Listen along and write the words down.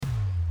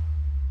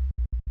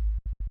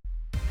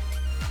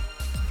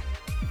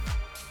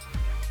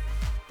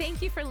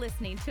Thank you for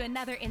listening to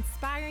another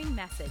inspiring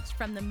message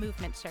from the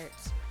Movement Church.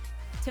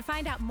 To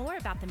find out more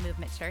about the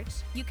Movement Church,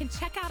 you can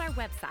check out our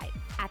website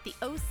at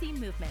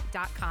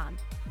theocmovement.com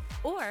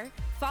or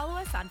follow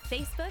us on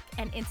Facebook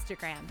and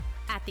Instagram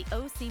at the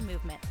OC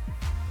Movement.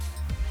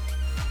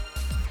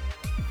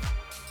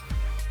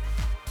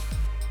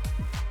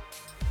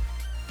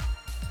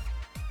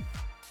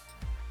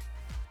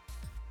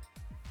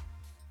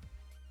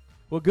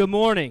 Well, good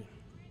morning.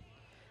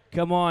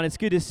 Come on, it's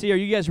good to see you. Are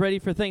you guys ready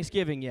for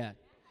Thanksgiving yet?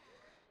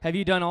 Have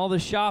you done all the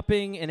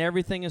shopping and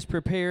everything is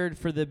prepared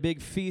for the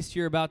big feast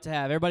you're about to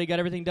have? Everybody got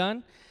everything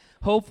done?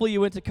 Hopefully you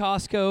went to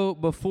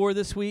Costco before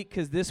this week,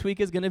 because this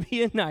week is going to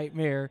be a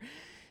nightmare,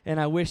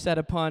 and I wish that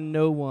upon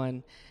no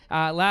one.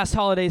 Last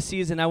holiday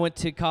season, I went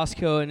to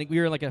Costco, and we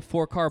were like a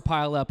 4-car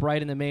pileup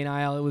right in the main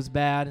aisle. It was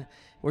bad.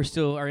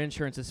 Our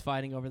insurance is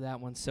fighting over that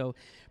one, so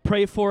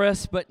pray for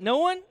us. But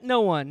no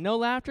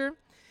laughter.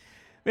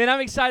 Man,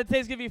 I'm excited.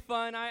 Today's going to be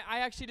fun.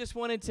 I actually just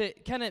wanted to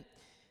kind of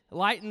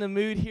lighten the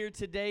mood here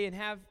today and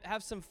have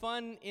some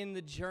fun in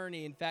the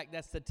journey. In fact,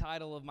 that's the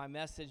title of my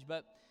message.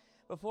 But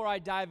before I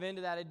dive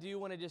into that, I do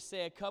want to just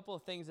say a couple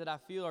of things that I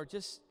feel are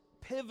just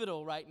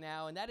pivotal right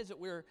now, and that is that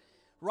we're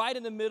right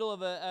in the middle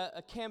of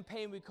a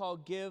campaign we call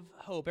Give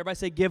Hope. Everybody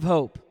say, Give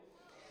Hope.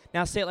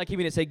 Now say it like you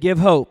mean it. Say, Give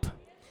Hope.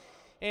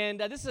 And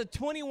this is a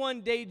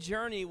 21-day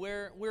journey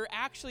where we're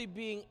actually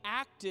being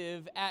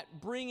active at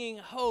bringing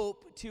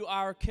hope to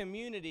our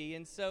community.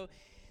 And so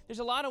there's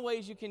a lot of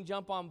ways you can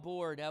jump on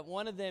board.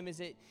 One of them is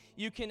that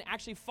you can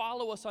actually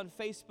follow us on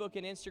Facebook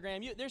and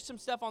Instagram. There's some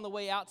stuff on the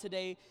way out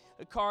today,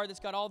 a card that's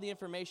got all the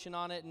information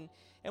on it.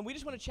 And we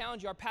just want to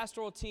challenge you, our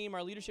pastoral team,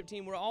 our leadership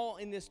team, we're all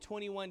in this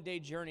 21-day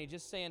journey,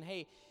 just saying,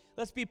 hey,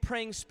 let's be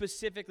praying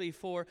specifically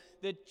for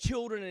the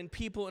children and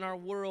people in our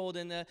world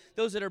and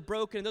those that are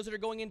broken, those that are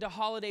going into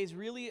holidays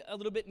really a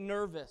little bit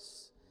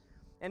nervous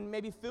and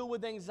maybe filled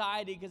with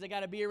anxiety because they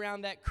got to be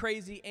around that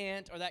crazy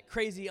aunt or that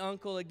crazy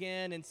uncle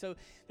again. And so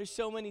there's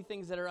so many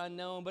things that are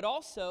unknown. But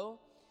also,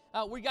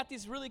 we got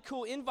these really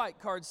cool invite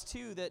cards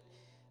too that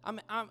I'm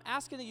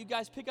asking that you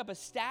guys pick up a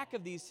stack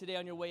of these today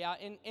on your way out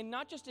and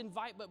not just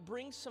invite, but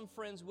bring some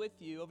friends with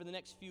you over the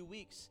next few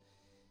weeks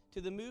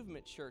to the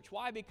Movement Church.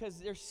 Why?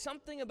 Because there's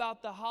something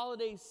about the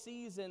holiday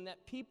season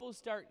that people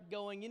start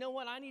going, you know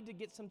what, I need to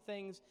get some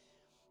things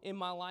in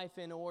my life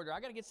in order. I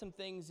got to get some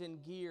things in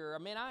gear. I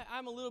mean,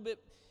 I'm a little bit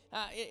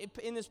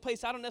in this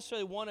place I don't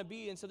necessarily want to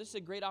be, and so this is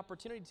a great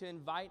opportunity to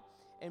invite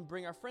and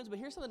bring our friends. But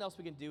here's something else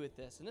we can do with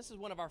this, and this is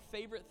one of our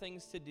favorite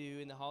things to do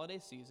in the holiday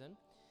season,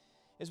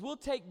 is we'll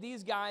take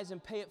these guys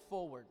and pay it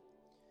forward.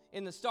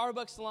 In the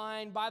Starbucks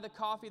line, buy the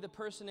coffee, the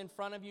person in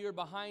front of you or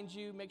behind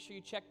you, make sure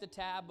you check the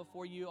tab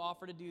before you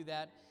offer to do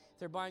that. If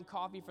they're buying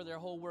coffee for their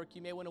whole work,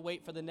 you may want to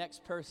wait for the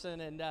next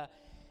person. And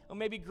or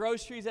maybe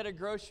groceries at a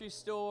grocery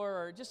store,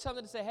 or just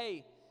something to say,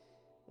 hey,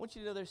 I want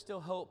you to know there's still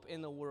hope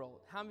in the world.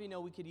 How many of you know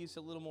we could use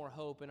a little more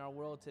hope in our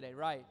world today,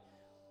 right?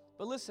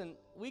 But listen,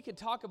 we could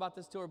talk about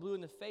this till we're blue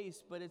in the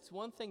face, but it's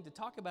one thing to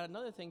talk about it,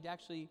 another thing to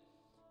actually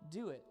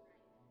do it.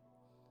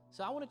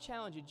 So I want to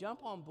challenge you,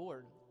 jump on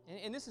board.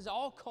 And this is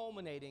all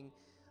culminating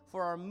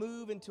for our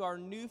move into our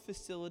new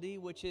facility,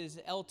 which is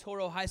El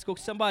Toro High School.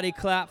 Somebody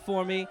clap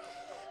for me.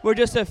 We're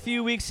just a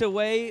few weeks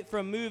away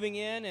from moving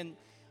in. And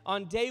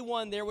on day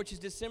one there, which is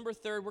December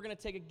 3rd, we're going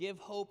to take a Give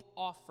Hope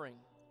offering.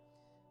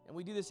 And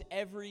we do this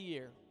every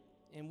year.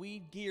 And we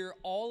gear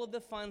all of the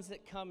funds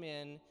that come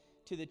in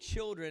to the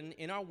children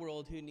in our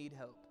world who need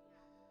hope.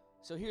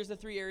 So here's the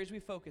 3 areas we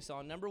focus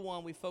on. Number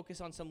 1, we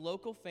focus on some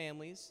local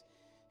families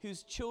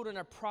whose children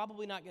are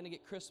probably not going to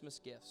get Christmas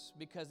gifts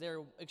because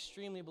they're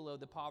extremely below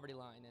the poverty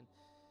line.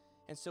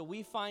 And so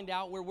we find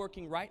out, we're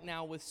working right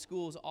now with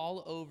schools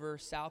all over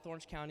South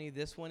Orange County,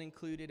 this one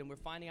included, and we're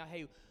finding out,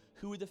 hey,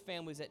 who are the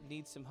families that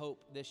need some hope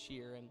this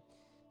year?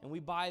 And we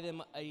buy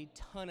them a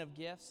ton of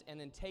gifts and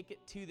then take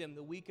it to them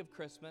the week of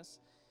Christmas,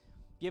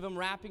 give them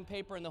wrapping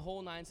paper and the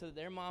whole nine so that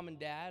their mom and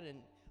dad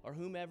or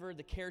whomever,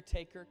 the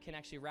caretaker, can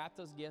actually wrap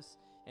those gifts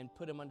and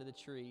put them under the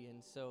tree.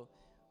 And so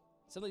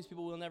some of these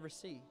people we'll never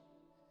see.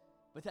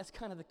 But that's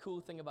kind of the cool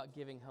thing about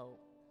giving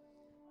hope.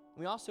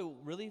 We also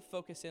really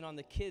focus in on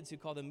the kids who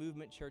call the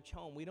Movement Church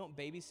home. We don't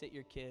babysit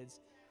your kids.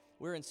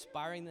 We're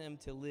inspiring them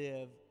to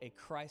live a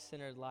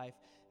Christ-centered life.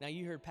 Now,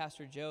 you heard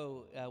Pastor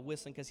Joe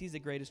whistling because he's the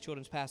greatest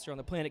children's pastor on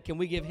the planet. Can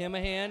we give him a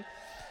hand?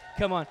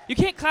 Come on. You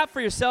can't clap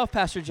for yourself,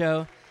 Pastor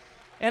Joe.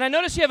 And I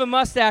notice you have a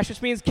mustache,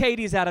 which means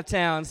Katie's out of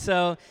town.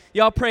 So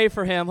y'all pray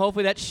for him.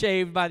 Hopefully that's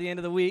shaved by the end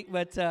of the week.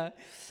 But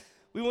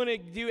we want to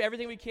do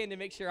everything we can to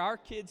make sure our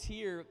kids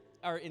here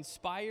are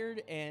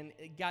inspired and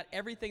got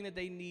everything that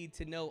they need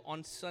to know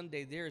on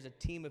Sunday there is a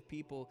team of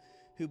people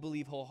who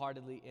believe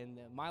wholeheartedly in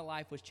them. My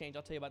life was changed.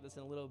 I'll tell you about this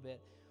in a little bit.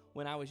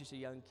 When I was just a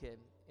young kid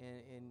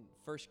in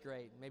first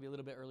grade, maybe a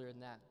little bit earlier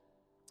than that.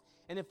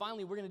 And then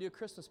finally, we're going to do a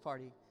Christmas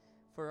party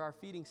for our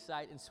feeding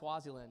site in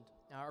Swaziland.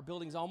 Our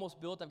building's almost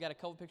built. I've got a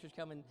couple pictures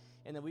coming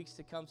in the weeks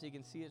to come so you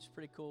can see it. It's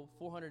pretty cool.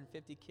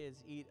 450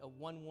 kids eat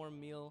one warm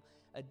meal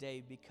a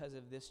day because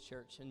of this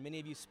church. And many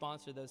of you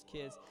sponsor those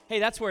kids. Hey,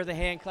 that's worth a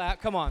hand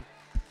clap. Come on.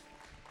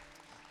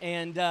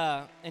 And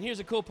here's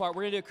the cool part.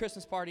 We're going to do a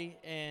Christmas party,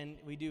 and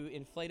we do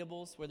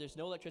inflatables where there's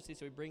no electricity,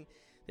 so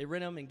they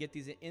rent them and get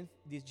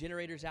these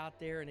generators out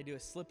there, and they do a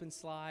slip and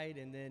slide,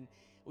 and then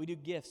we do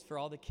gifts for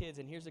all the kids.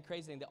 And here's the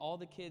crazy thing, that all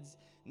the kids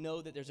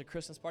know that there's a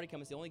Christmas party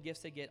coming. It's the only gifts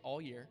they get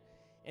all year.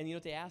 And you know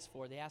what they ask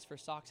for? They ask for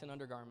socks and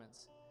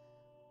undergarments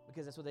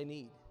because that's what they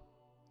need.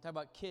 Talk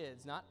about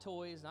kids, not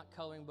toys, not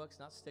coloring books,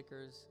 not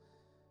stickers,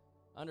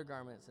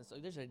 undergarments. And so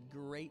there's a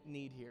great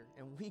need here,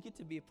 and we get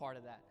to be a part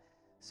of that.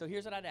 So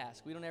here's what I'd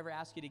ask. We don't ever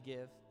ask you to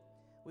give.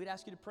 We'd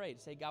ask you to pray, to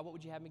say, God, what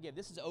would you have me give?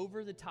 This is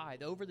over the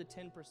tithe, over the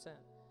 10%.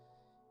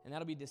 And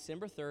that'll be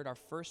December 3rd, our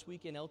first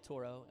week in El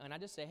Toro. And I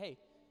just say, hey,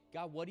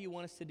 God, what do you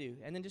want us to do?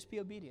 And then just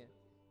be obedient.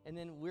 And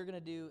then we're going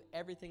to do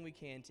everything we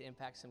can to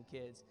impact some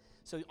kids.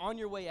 So on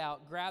your way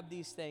out, grab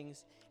these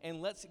things,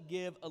 and let's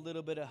give a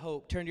little bit of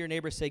hope. Turn to your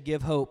neighbor and say,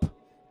 give hope.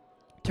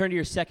 Turn to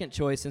your second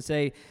choice and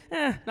say,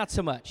 not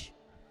so much.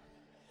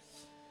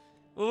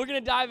 Well, we're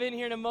going to dive in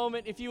here in a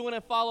moment. If you want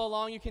to follow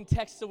along, you can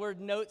text the word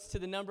notes to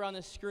the number on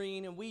the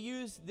screen. And we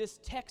use this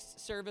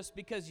text service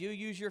because you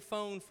use your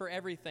phone for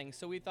everything.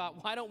 So we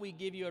thought, why don't we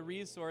give you a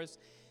resource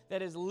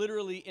that is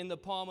literally in the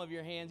palm of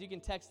your hands? You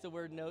can text the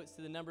word notes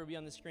to the number be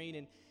on the screen.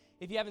 And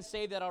if you haven't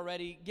saved that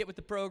already, get with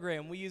the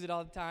program. We use it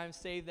all the time.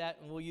 Save that,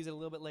 and we'll use it a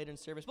little bit later in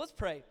service. But let's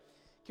pray.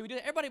 Can we do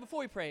that? Everybody, before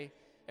we pray,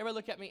 everybody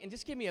look at me and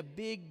just give me a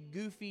big,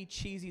 goofy,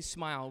 cheesy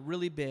smile,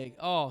 really big.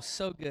 Oh,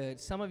 so good.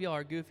 Some of y'all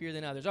are goofier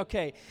than others.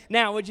 Okay,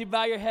 now would you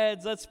bow your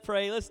heads? Let's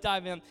pray. Let's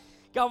dive in.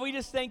 God, we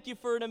just thank you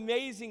for an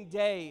amazing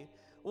day.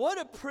 What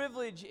a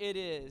privilege it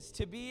is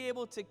to be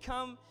able to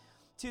come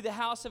to the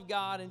house of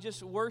God and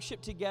just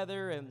worship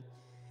together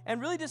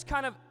and really just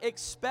kind of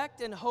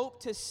expect and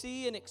hope to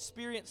see and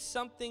experience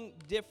something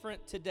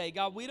different today.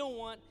 God, we don't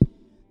want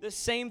the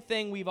same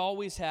thing we've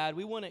always had.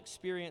 We want to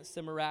experience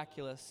the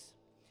miraculous.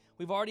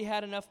 We've already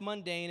had enough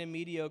mundane and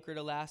mediocre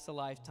to last a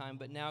lifetime,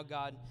 but now,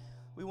 God,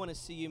 we want to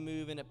see you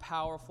move in a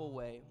powerful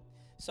way.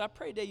 So I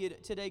pray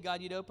today,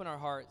 God, you'd open our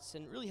hearts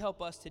and really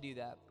help us to do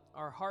that,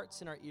 our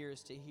hearts and our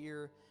ears to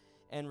hear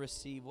and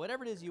receive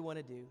whatever it is you want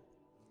to do.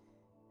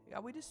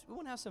 God, we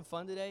want to have some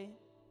fun today,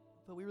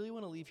 but we really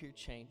want to leave here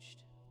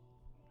changed.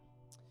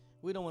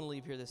 We don't want to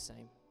leave here the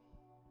same.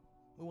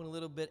 We want a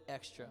little bit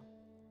extra,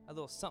 a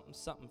little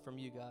something from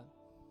you, God.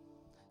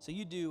 So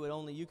you do what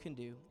only you can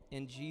do.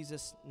 In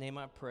Jesus' name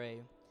I pray,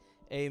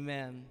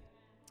 amen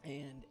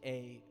and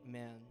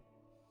amen.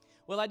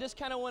 Well, I just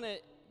kind of want to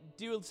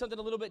do something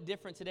a little bit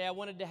different today. I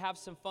wanted to have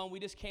some fun. We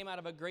just came out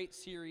of a great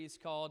series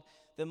called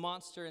The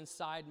Monster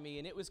Inside Me,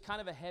 and it was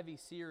kind of a heavy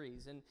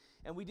series, and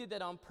we did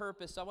that on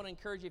purpose. So I want to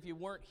encourage you, if you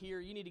weren't here,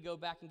 you need to go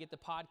back and get the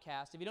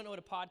podcast. If you don't know what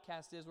a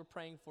podcast is, we're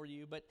praying for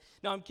you, but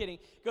no, I'm kidding.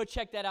 Go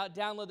check that out.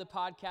 Download the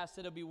podcast.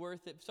 It'll be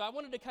worth it. So I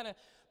wanted to kind of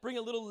bring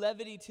a little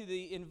levity to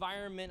the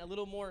environment, a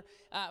little more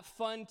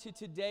fun to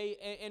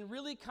today, and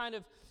really kind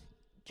of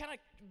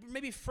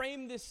maybe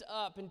frame this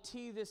up and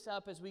tee this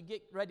up as we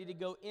get ready to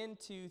go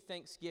into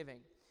Thanksgiving.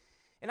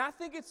 And I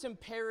think it's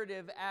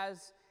imperative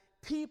as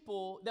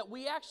people that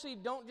we actually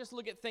don't just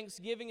look at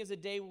Thanksgiving as a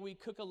day where we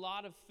cook a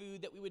lot of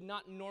food that we would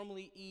not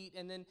normally eat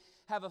and then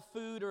have a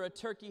food or a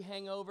turkey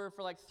hangover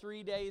for like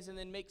 3 days and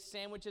then make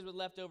sandwiches with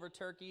leftover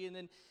turkey. And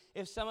then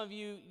if some of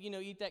you,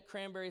 eat that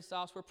cranberry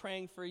sauce, we're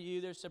praying for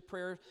you. There's a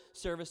prayer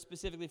service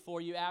specifically for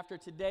you after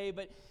today.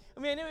 But,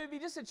 it would be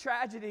just a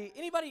tragedy.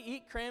 Anybody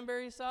eat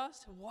cranberry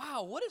sauce?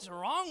 Wow, what is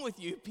wrong with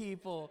you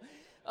people?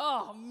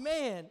 Oh,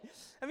 man.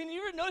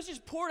 You ever notice you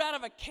just pour it out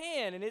of a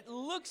can and it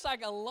looks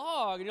like a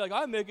log and you're like,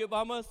 I make it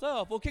by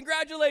myself. Well,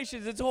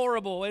 congratulations, it's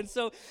horrible. And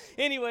so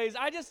anyways,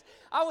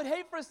 I would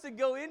hate for us to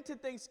go into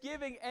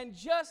Thanksgiving and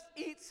just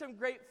eat some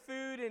great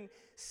food and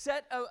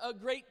set a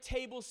great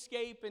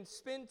tablescape and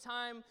spend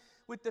time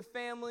with the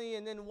family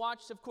and then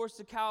watch, of course,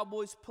 the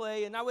Cowboys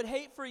play. And I would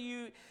hate for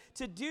you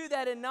to do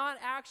that and not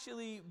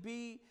actually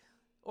be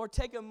or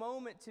take a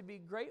moment to be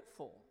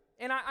grateful.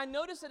 And I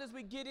notice that as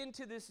we get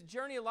into this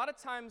journey, a lot of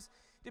times,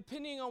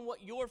 depending on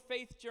what your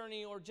faith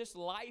journey or just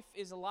life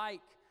is like,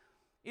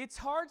 it's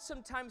hard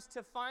sometimes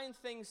to find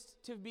things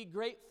to be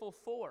grateful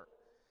for.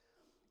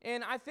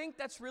 And I think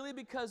that's really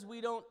because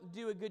we don't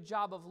do a good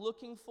job of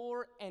looking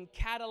for and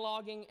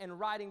cataloging and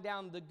writing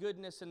down the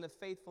goodness and the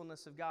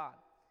faithfulness of God.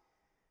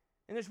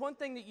 And there's one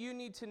thing that you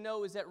need to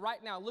know is that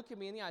right now, look at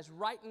me in the eyes,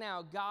 right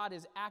now, God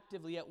is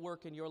actively at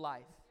work in your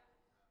life.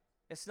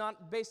 It's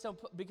not based on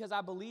because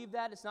I believe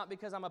that. It's not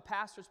because I'm a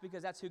pastor. It's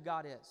because that's who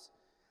God is.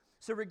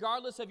 So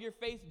regardless of your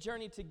faith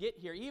journey to get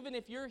here, even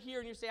if you're here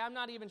and you say, I'm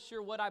not even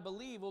sure what I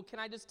believe, well, can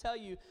I just tell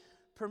you,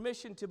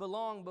 permission to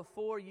belong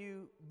before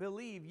you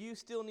believe, you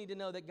still need to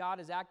know that God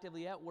is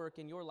actively at work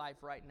in your life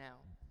right now.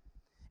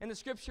 And the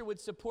scripture would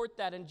support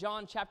that in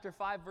John chapter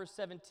 5, verse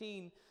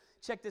 17.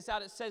 Check this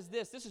out. It says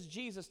this. This is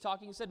Jesus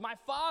talking. He said, my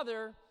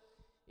Father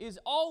is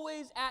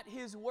always at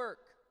his work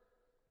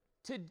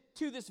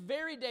to this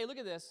very day. Look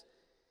at this.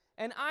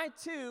 And I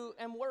too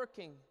am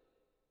working.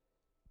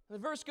 The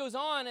verse goes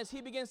on as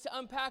he begins to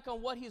unpack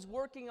on what he's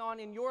working on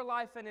in your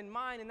life and in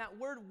mine. And that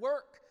word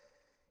work,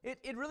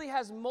 it really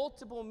has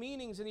multiple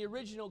meanings in the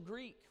original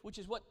Greek, which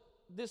is what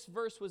this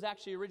verse was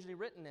actually originally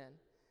written in.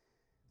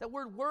 That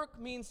word work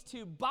means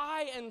to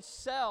buy and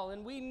sell.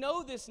 And we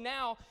know this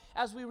now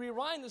as we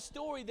rewind the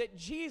story that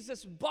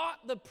Jesus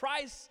bought the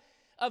price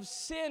of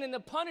sin and the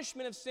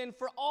punishment of sin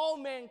for all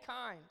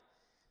mankind.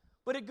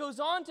 But it goes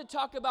on to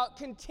talk about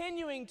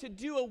continuing to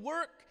do a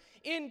work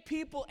in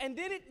people. And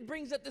then it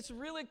brings up this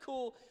really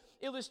cool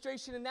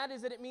illustration, and that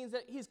is that it means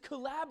that he's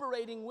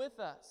collaborating with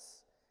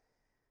us.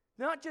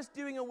 Not just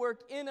doing a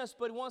work in us,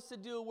 but wants to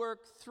do a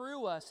work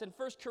through us. And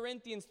 1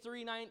 Corinthians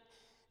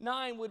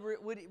 3:9 would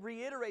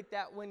reiterate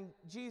that when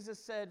Jesus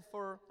said,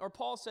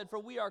 Paul said, for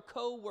we are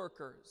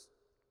co-workers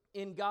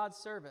in God's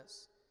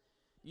service.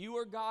 You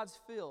are God's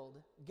field,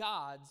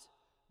 God's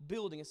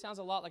building. It sounds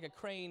a lot like a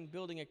crane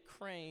building a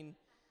crane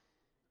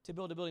to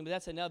build a building, but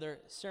that's another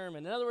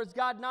sermon. In other words,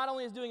 God not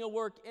only is doing a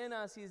work in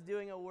us, he's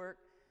doing a work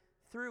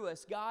through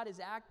us. God is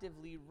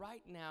actively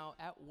right now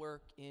at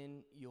work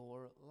in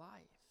your life.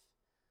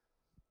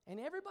 And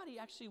everybody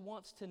actually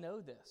wants to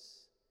know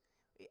this.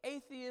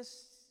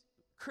 Atheists,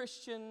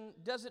 Christian,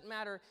 doesn't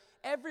matter.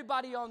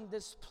 Everybody on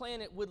this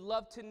planet would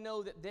love to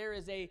know that there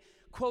is a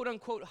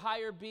quote-unquote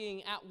higher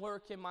being at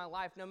work in my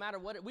life. No matter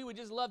what, we would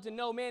just love to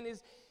know, man,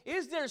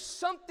 is there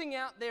something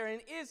out there,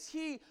 and is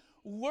he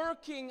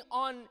working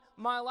on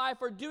my life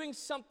or doing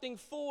something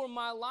for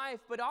my life?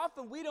 But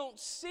often we don't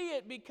see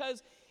it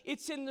because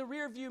it's in the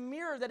rearview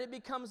mirror that it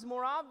becomes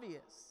more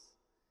obvious.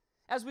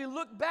 As we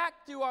look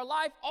back through our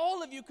life,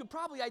 all of you could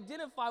probably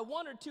identify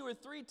 1 or 2 or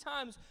 3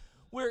 times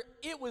where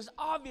it was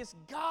obvious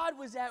God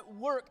was at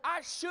work.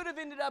 I should have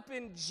ended up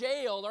in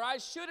jail, or I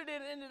should have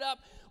ended up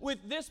with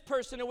this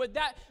person or with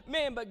that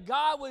man, but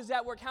God was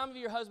at work. How many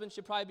of your husbands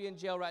should probably be in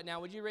jail right now?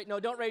 Would you no,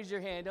 don't raise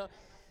your hand.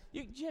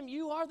 Jim,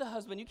 you are the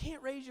husband. You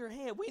can't raise your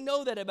hand. We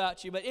know that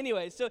about you. But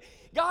anyway, so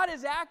God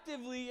is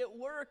actively at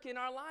work in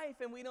our life,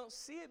 and we don't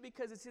see it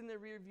because it's in the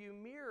rearview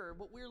mirror,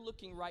 but we're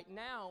looking right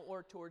now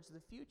or towards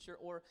the future.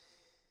 Or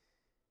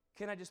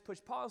can I just push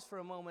pause for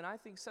a moment? I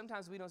think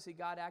sometimes we don't see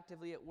God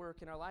actively at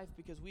work in our life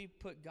because we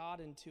put God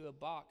into a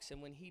box,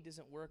 and when he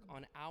doesn't work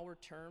on our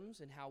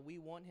terms and how we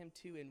want him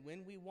to and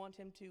when we want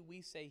him to,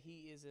 we say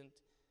he isn't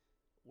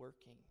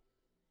working.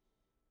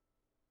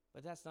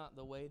 But that's not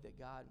the way that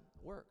God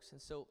works.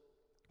 And so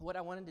what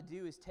I wanted to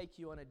do is take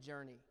you on a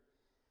journey.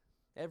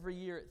 Every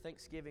year at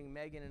Thanksgiving,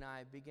 Megan and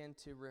I begin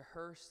to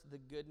rehearse the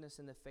goodness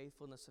and the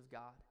faithfulness of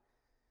God.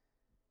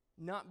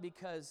 Not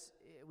because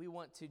we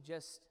want to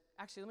just,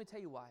 actually, let me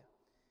tell you why.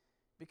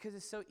 Because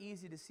it's so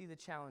easy to see the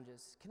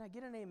challenges. Can I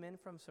get an amen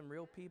from some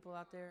real people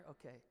out there?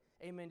 Okay.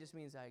 Amen just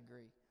means I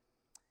agree.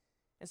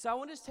 And so I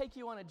want to just take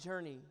you on a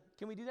journey.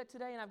 Can we do that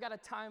today? And I've got a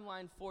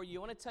timeline for you.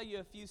 I want to tell you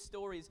a few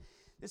stories.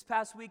 This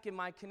past week in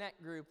my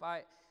Connect group,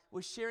 I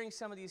was sharing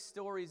some of these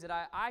stories that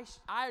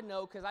I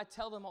know because I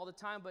tell them all the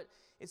time, but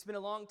it's been a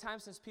long time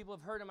since people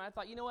have heard them. And I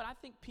thought, you know what? I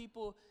think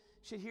people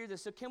should hear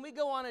this. So can we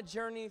go on a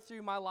journey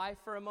through my life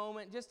for a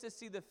moment just to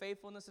see the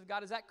faithfulness of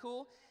God? Is that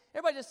cool?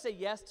 Everybody just say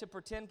yes to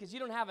pretend, because you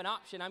don't have an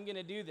option. I'm going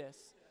to do this.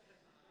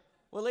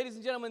 Well, ladies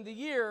and gentlemen, the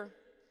year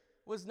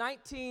was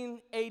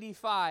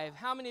 1985.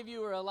 How many of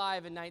you were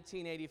alive in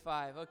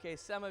 1985? Okay,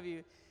 some of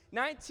you.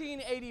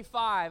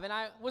 1985, and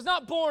I was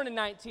not born in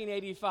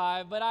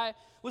 1985, but I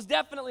was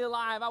definitely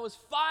alive. I was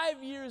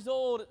 5 years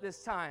old at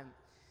this time.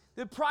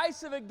 The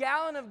price of a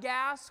gallon of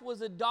gas was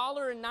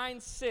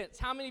 $1.09.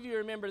 How many of you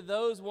remember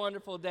those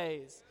wonderful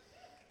days?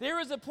 There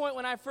was a point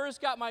when I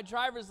first got my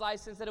driver's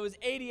license that it was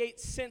 88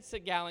 cents a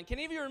gallon. Can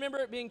any of you remember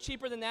it being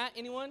cheaper than that?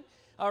 Anyone?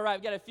 All right,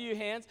 I've got a few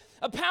hands.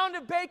 A pound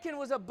of bacon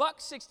was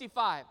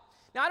 $1.65.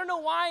 Now, I don't know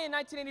why in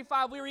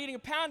 1985 we were eating a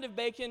pound of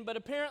bacon, but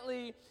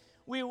apparently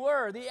we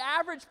were. The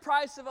average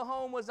price of a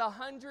home was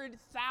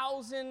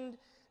 $100,000.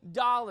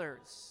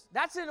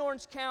 That's in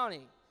Orange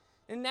County.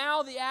 And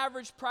now the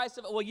average price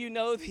of, well, you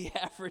know the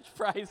average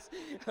price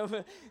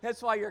of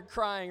that's why you're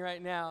crying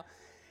right now.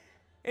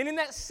 And in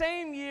that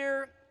same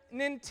year,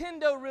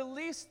 Nintendo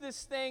released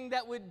this thing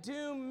that would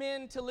doom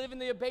men to live in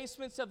the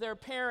basements of their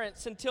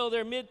parents until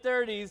their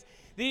mid-30s.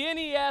 The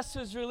NES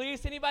was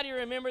released. Anybody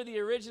remember the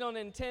original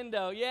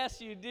Nintendo?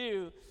 Yes, you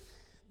do.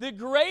 The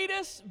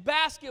greatest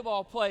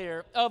basketball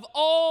player of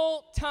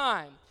all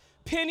time,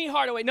 Penny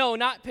Hardaway. No,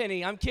 not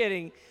Penny. I'm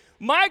kidding.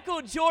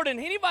 Michael Jordan.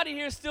 Anybody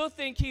here still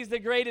think he's the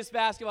greatest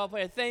basketball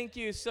player? Thank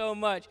you so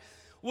much.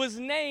 Was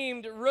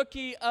named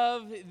Rookie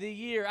of the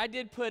Year. I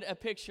did put a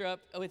picture up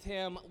with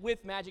him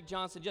with Magic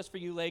Johnson just for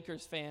you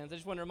Lakers fans. I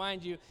just want to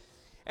remind you.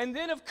 And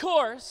then, of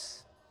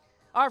course,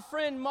 our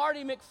friend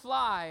Marty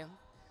McFly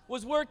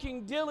was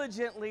working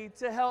diligently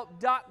to help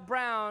Doc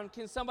Brown.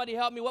 Can somebody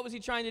help me? What was he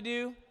trying to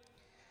do?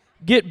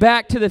 Get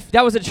back to the,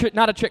 that was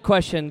not a trick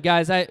question,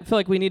 guys. I feel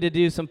like we need to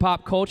do some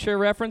pop culture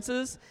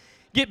references.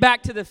 Get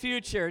Back to the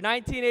Future.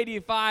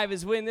 1985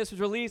 is when this was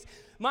released.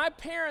 My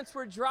parents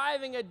were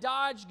driving a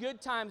Dodge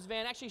Good Times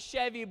van, actually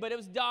Chevy, but it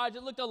was Dodge.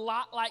 It looked a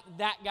lot like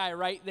that guy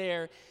right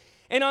there.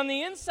 And on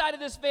the inside of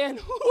this van,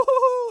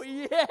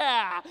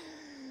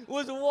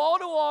 was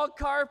wall-to-wall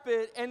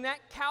carpet, and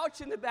that couch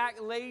in the back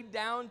laid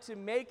down to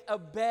make a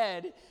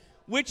bed,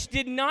 which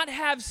did not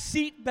have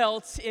seat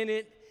belts in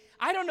it.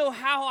 I don't know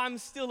how I'm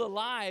still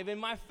alive.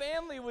 And my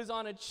family was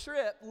on a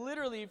trip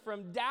literally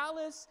from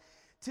Dallas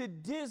to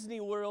Disney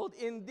World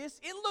in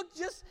this.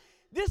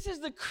 This is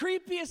the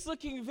creepiest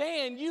looking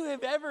van you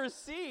have ever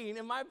seen.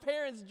 And my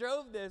parents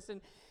drove this.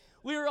 And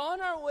we were on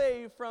our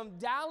way from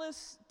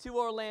Dallas to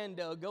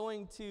Orlando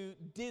going to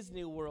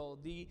Disney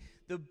World, the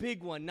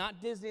big one,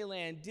 not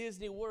Disneyland,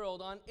 Disney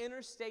World on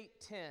Interstate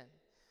 10.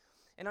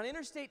 And on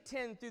Interstate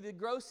 10 through the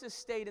grossest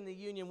state in the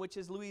Union, which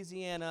is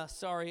Louisiana,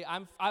 sorry,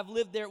 I've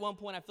lived there at one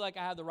point. I feel like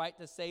I have the right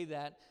to say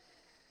that.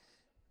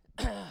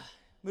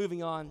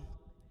 Moving on.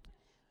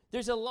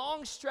 There's a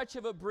long stretch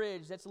of a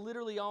bridge that's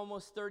literally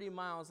almost 30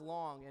 miles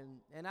long.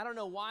 And I don't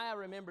know why I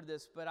remember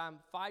this, but I'm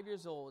 5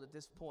 years old at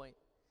this point.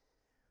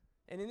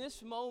 And in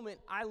this moment,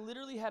 I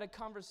literally had a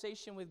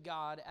conversation with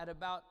God at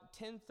about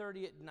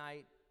 10:30 at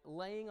night,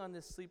 laying on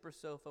this sleeper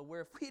sofa,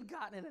 where if we had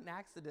gotten in an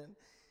accident,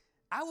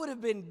 I would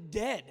have been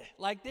dead.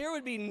 Like, there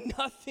would be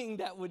nothing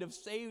that would have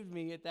saved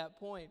me at that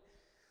point.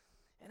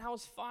 And I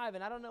was 5,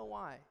 and I don't know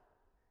why.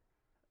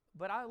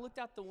 But I looked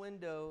out the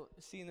window,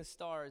 seeing the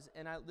stars,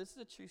 and this is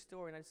a true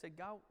story, and I said,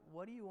 God,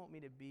 what do you want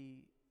me to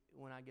be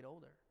when I get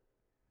older?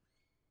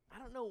 I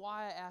don't know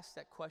why I asked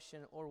that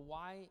question or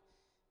why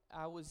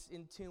I was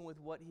in tune with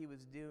what he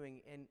was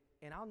doing,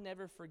 and I'll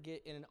never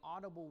forget in an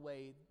audible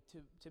way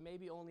to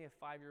maybe only a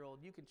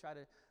 5-year-old. You can try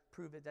to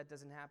prove that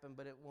doesn't happen,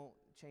 but it won't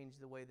change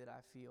the way that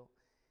I feel.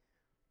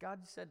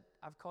 God said,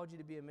 I've called you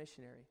to be a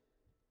missionary.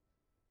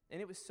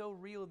 And it was so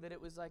real that it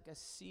was like a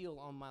seal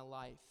on my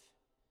life.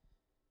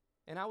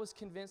 And I was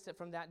convinced that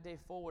from that day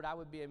forward, I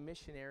would be a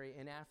missionary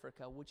in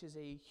Africa, which is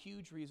a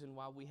huge reason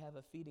why we have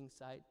a feeding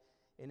site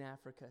in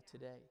Africa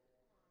today.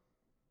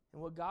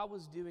 And what God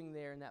was doing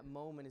there in that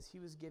moment is he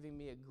was giving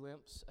me a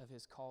glimpse of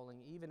his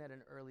calling, even at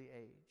an early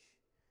age.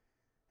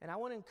 And I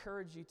want to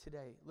encourage you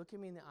today, look at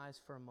me in the eyes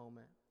for a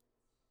moment.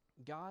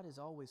 God is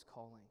always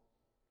calling.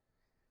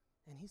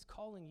 And he's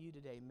calling you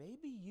today.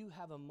 Maybe you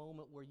have a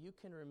moment where you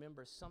can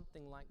remember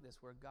something like this,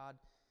 where God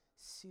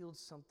sealed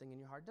something in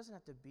your heart. It doesn't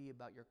have to be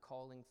about your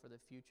calling for the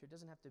future. It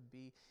doesn't have to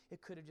be,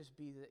 it could have just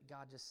been that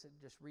God just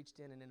reached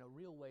in and in a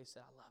real way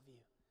said, I love you.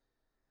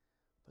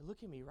 But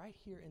look at me right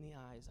here in the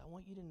eyes. I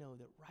want you to know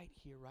that right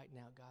here, right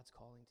now, God's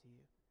calling to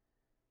you.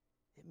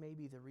 It may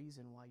be the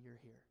reason why you're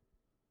here.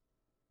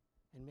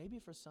 And maybe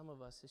for some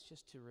of us, it's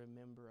just to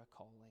remember a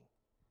calling.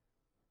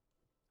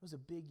 It was a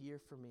big year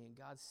for me, and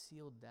God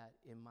sealed that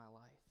in my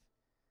life.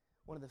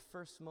 One of the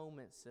first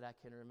moments that I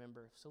can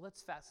remember. So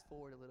let's fast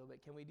forward a little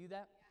bit. Can we do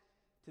that?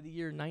 To the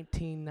year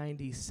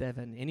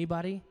 1997.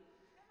 Anybody?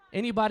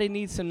 Anybody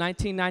needs some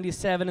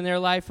 1997 in their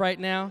life right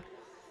now?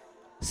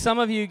 Some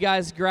of you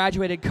guys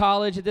graduated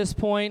college at this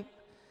point.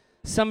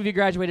 Some of you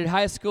graduated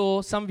high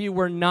school. Some of you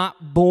were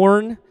not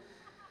born.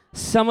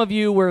 Some of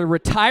you were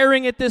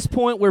retiring at this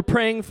point. We're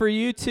praying for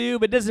you too,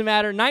 but it doesn't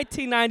matter.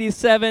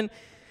 1997.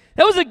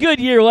 That was a good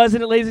year,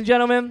 wasn't it, ladies and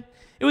gentlemen?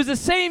 It was the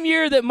same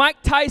year that Mike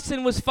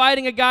Tyson was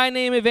fighting a guy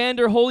named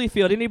Evander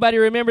Holyfield. Anybody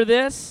remember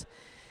this?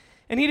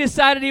 And he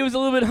decided he was a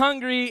little bit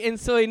hungry, and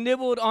so he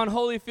nibbled on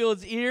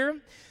Holyfield's ear.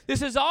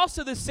 This is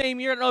also the same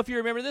year, I don't know if you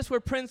remember this, where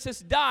Princess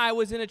Di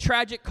was in a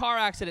tragic car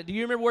accident. Do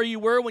you remember where you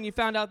were when you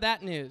found out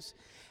that news?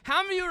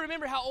 How many of you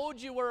remember how old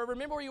you were?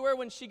 Remember where you were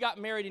when she got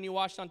married and you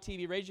watched on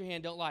TV? Raise your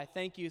hand, don't lie.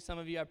 Thank you, some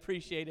of you, I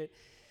appreciate it.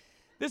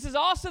 This is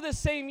also the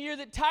same year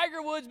that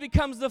Tiger Woods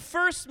becomes the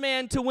first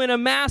man to win a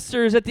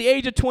Masters at the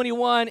age of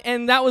 21,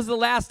 and that was the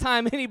last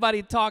time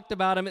anybody talked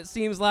about him, it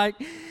seems like.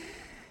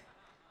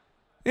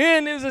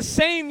 And it was the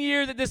same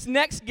year that this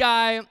next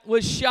guy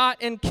was shot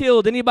and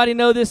killed. Anybody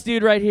know this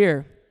dude right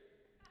here?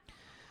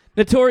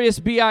 Notorious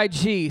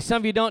B.I.G.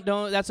 Some of you don't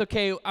know, that's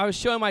okay. I was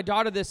showing my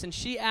daughter this, and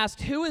she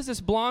asked, who is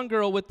this blonde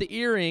girl with the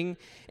earring?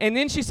 And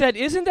then she said,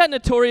 isn't that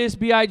Notorious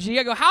B.I.G.?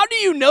 I go, how do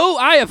you know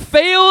I have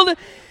failed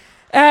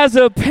as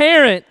a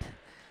parent?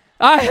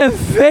 I have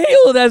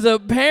failed as a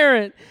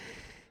parent.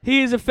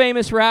 He is a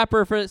famous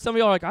rapper. For some of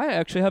you are like, I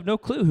actually have no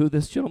clue who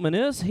this gentleman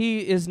is.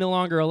 He is no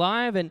longer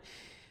alive. And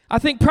I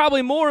think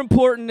probably more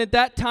important at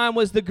that time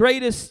was the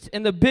greatest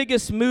and the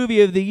biggest movie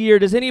of the year.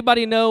 Does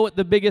anybody know what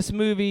the biggest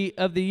movie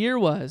of the year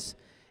was?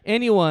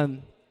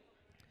 Anyone?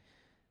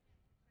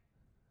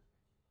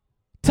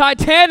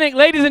 Titanic,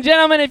 ladies and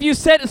gentlemen, if you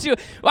said, I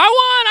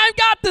won, I've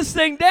got this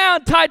thing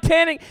down,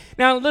 Titanic.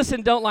 Now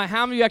listen, don't lie.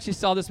 How many of you actually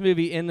saw this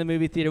movie in the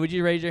movie theater? Would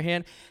you raise your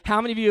hand?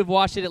 How many of you have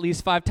watched it at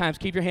least 5 times?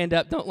 Keep your hand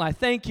up, don't lie.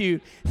 Thank you.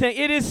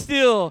 It is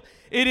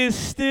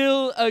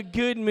still a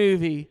good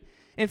movie.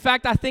 In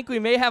fact, I think we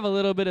may have a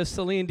little bit of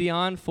Celine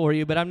Dion for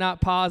you, but I'm not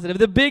positive.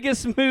 The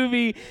biggest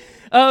movie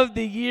of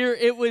the year.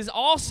 It was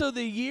also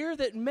the year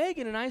that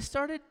Megan and I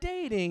started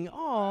dating.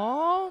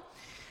 Aww.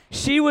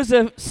 She was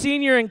a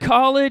senior in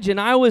college, and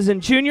I was in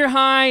junior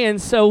high,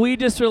 and so we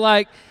just were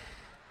like,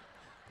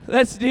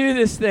 let's do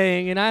this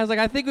thing. And I was like,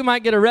 I think we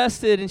might get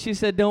arrested. And she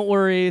said, don't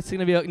worry, it's going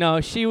to be okay. No,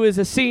 she was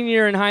a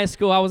senior in high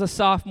school. I was a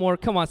sophomore.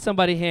 Come on,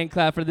 somebody hand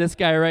clap for this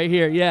guy right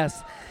here.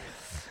 Yes.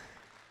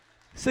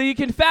 So you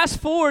can fast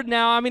forward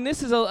now. I mean,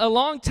 this is a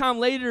long time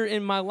later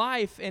in my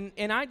life,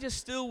 and I just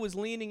still was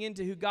leaning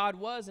into who God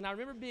was. And I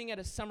remember being at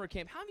a summer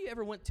camp. How many of you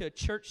ever went to a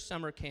church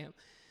summer camp?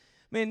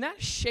 Man,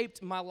 that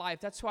shaped my life.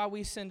 That's why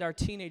we send our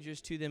teenagers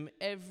to them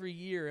every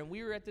year. And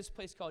we were at this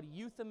place called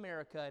Youth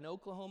America in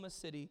Oklahoma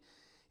City.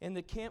 And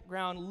the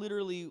campground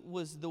literally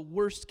was the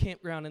worst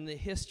campground in the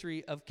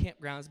history of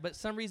campgrounds. But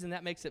some reason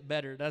that makes it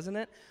better, doesn't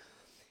it?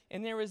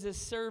 And there was this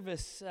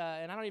service,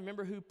 and I don't even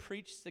remember who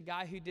preached. The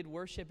guy who did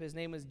worship, his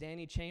name was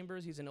Danny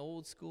Chambers. He's an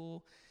old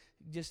school,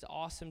 just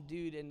awesome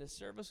dude. And the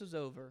service was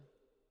over.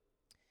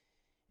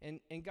 And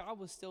God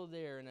was still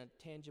there in a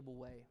tangible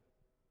way.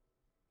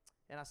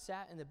 And I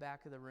sat in the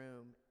back of the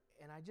room,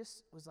 and I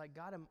just was like,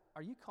 God,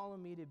 are you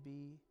calling me to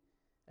be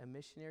a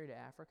missionary to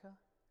Africa?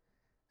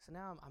 So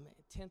now I'm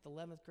in 10th,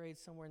 11th grade,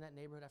 somewhere in that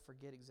neighborhood. I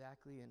forget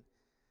exactly. And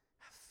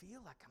I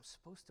feel like I'm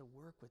supposed to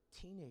work with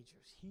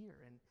teenagers here.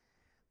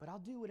 But I'll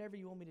do whatever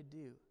you want me to do.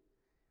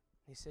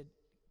 And he said,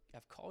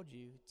 I've called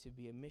you to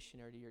be a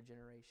missionary to your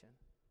generation.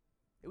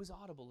 It was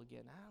audible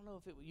again. I don't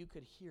know if you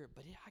could hear it,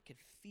 but I could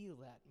feel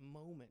that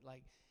moment.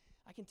 Like,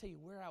 I can tell you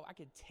where I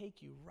could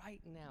take you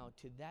right now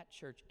to that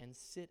church and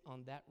sit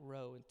on that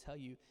row and tell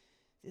you,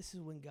 this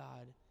is when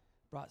God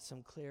brought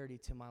some clarity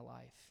to my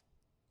life.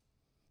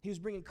 He was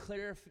bringing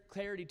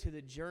clarity to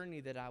the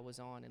journey that I was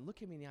on. And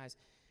look at me in the eyes.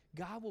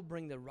 God will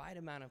bring the right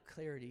amount of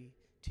clarity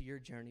to your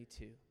journey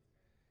too.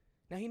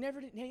 Now, he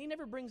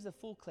never brings the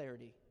full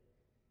clarity.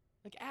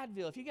 Like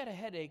Advil, if you got a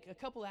headache, a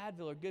couple of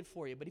Advil are good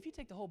for you. But if you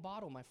take the whole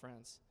bottle, my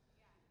friends,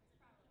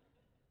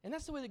 and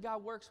that's the way that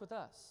God works with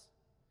us.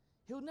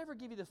 He'll never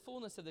give you the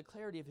fullness of the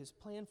clarity of his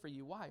plan for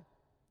you. Why?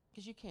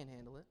 Because you can't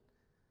handle it.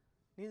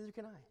 Neither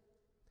can I.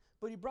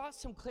 But he brought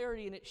some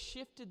clarity, and it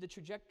shifted the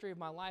trajectory of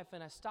my life,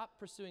 and I stopped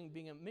pursuing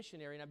being a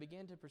missionary, and I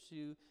began to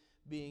pursue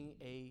being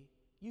a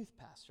youth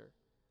pastor,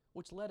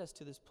 which led us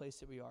to this place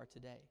that we are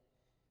today.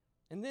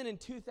 And then in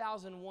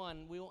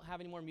 2001, we won't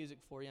have any more music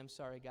for you. I'm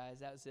sorry, guys.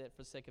 That was it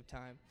for the sake of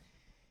time.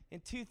 In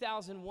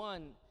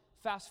 2001,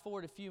 fast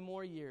forward a few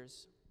more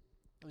years,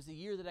 it was the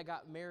year that I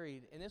got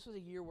married. And this was a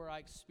year where I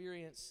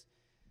experienced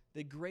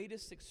the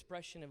greatest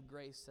expression of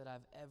grace that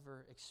I've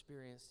ever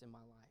experienced in my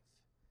life.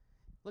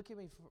 Look at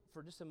me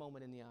for just a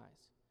moment in the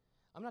eyes.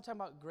 I'm not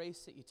talking about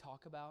grace that you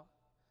talk about.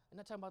 I'm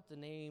not talking about the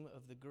name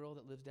of the girl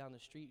that lives down the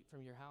street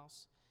from your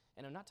house.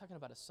 And I'm not talking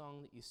about a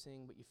song that you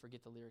sing but you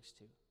forget the lyrics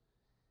to.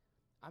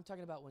 I'm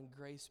talking about when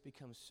grace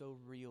becomes so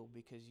real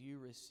because you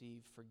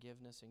receive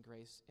forgiveness and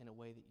grace in a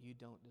way that you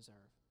don't deserve.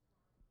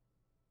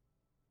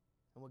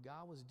 And what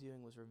God was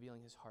doing was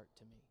revealing his heart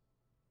to me.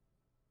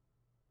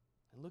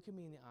 And look at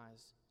me in the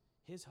eyes.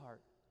 His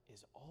heart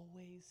is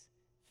always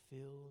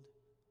filled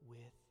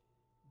with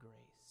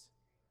grace.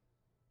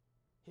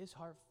 His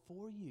heart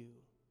for you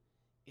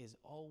is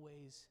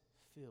always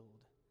filled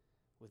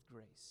with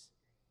grace.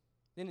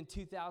 Then in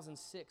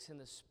 2006, in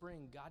the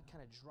spring, God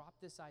kind of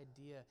dropped this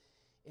idea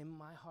in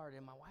my heart,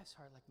 in my wife's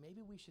heart, like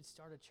maybe we should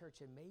start a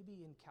church, and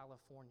maybe in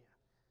California.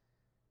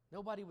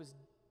 Nobody was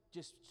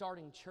just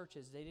starting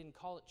churches. They didn't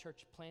call it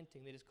church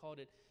planting. They just called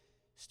it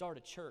start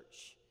a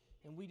church.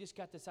 And we just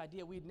got this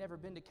idea. We'd never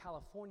been to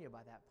California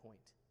by that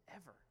point,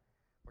 ever.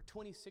 We're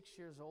 26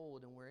 years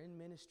old, and we're in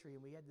ministry,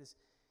 and we had this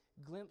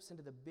glimpse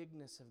into the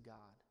bigness of God,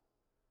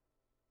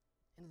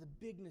 into the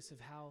bigness of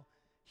how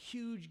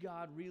huge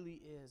God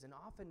really is. And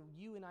often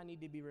you and I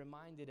need to be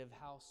reminded of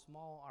how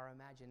small our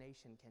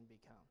imagination can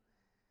become,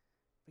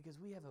 because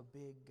we have a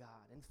big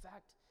God. In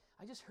fact,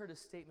 I just heard a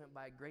statement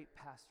by a great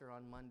pastor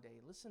on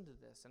Monday. Listen to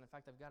this. And in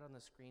fact, I've got it on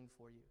the screen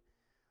for you.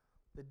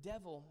 The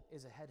devil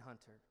is a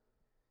headhunter.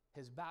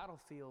 His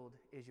battlefield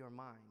is your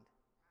mind.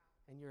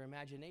 And your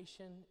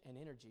imagination and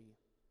energy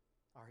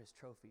are his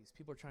trophies.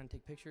 People are trying to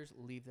take pictures.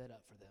 Leave that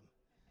up for them.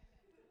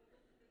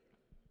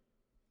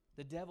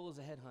 The devil is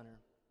a headhunter.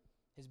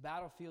 His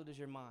battlefield is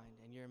your mind.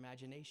 And your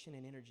imagination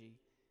and energy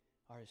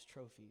are his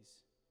trophies.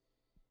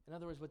 In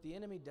other words, what the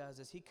enemy does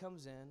is he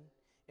comes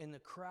in the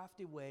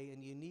crafty way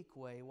and unique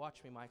way,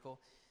 watch me,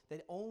 Michael,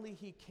 that only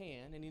he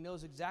can, and he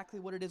knows exactly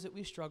what it is that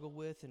we struggle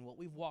with and what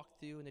we've walked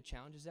through and the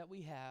challenges that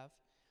we have,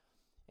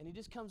 and he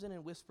just comes in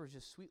and whispers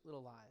just sweet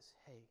little lies.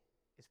 Hey,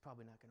 it's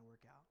probably not going to work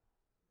out.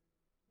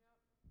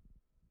 Yep.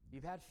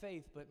 You've had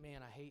faith, but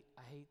man, I hate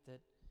that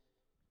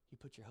you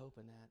put your hope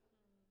in that.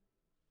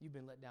 You've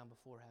been let down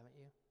before, haven't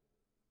you?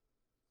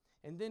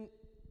 And then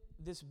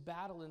this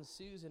battle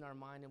ensues in our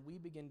mind, and we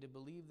begin to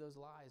believe those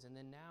lies. And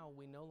then now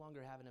we no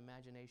longer have an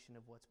imagination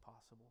of what's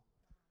possible.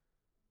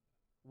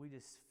 We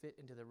just fit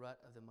into the rut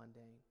of the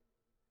mundane.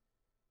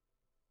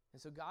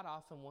 And so God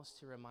often wants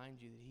to remind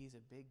you that he's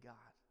a big God.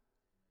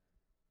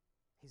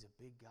 He's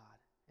a big God.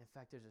 In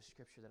fact, there's a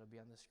scripture that'll be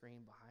on the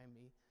screen behind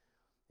me,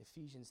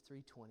 Ephesians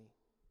 3:20.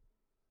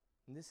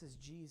 And this is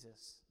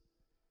Jesus.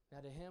 Now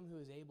to him who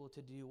is able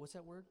to do, what's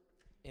that word?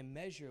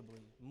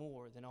 Immeasurably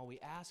more than all we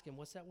ask. And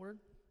what's that word?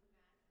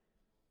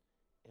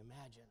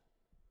 Imagine.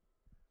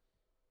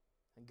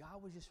 And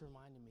God was just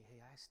reminding me,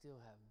 hey, I still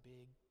have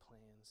big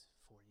plans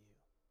for you.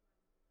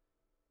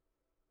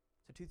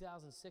 So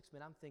 2006,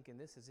 man, I'm thinking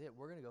this is it.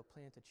 We're going to go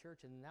plant a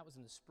church. And that was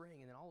in the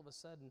spring. And then all of a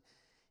sudden,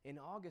 in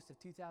August of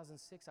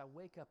 2006, I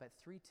wake up at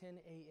 3:10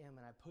 a.m.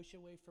 and I push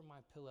away from my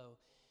pillow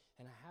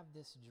and I have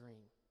this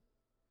dream.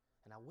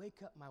 And I wake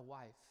up my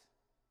wife.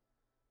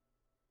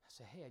 I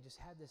say, hey, I just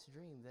had this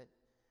dream that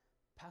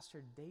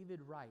Pastor David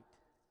Wright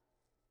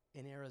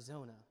in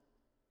Arizona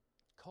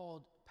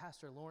called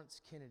Pastor Lawrence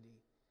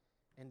Kennedy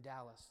in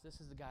Dallas. This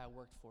is the guy I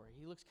worked for.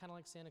 He looks kind of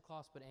like Santa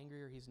Claus, but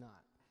angrier he's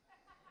not.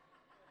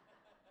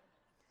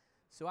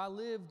 So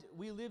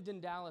we lived in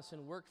Dallas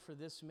and worked for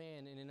this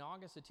man, and in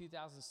August of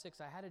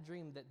 2006, I had a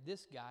dream that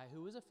this guy,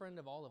 who was a friend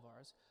of all of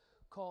ours,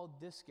 called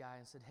this guy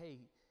and said, hey,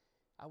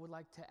 I would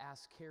like to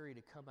ask Carey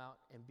to come out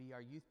and be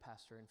our youth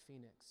pastor in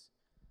Phoenix.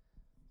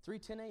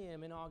 3:10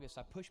 a.m. in August,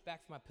 I push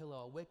back from my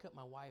pillow, I wake up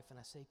my wife, and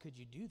I say, could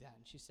you do that?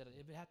 And she said, it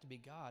would have to be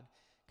God,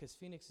 because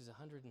Phoenix is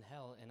 100 in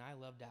hell, and I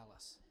love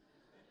Dallas.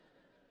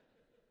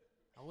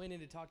 I went in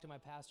to talk to my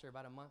pastor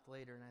about a month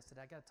later, and I said,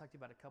 I got to talk to you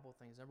about a couple of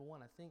things. Number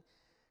one, I think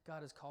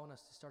God is calling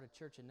us to start a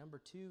church. And number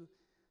two,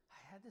 I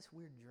had this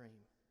weird dream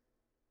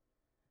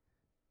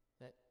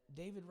that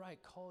David Wright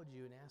called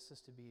you and asked us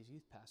to be his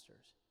youth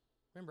pastors.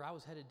 Remember, I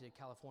was headed to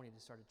California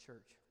to start a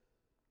church.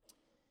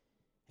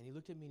 And he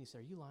looked at me and he said,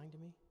 are you lying to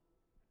me?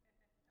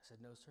 I said,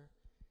 no, sir.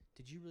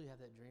 Did you really have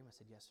that dream? I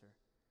said, yes, sir.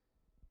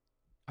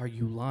 Are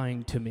you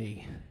lying to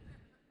me?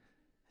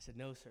 I said,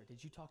 no, sir.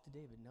 Did you talk to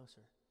David? No,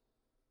 sir.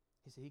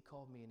 He said, he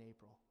called me in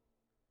April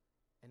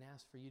and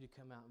asked for you to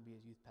come out and be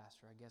his youth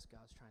pastor. I guess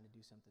God's trying to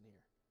do something here.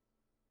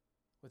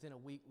 Within a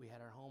week, we had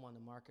our home on the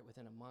market.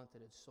 Within a month,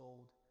 it had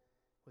sold.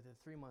 Within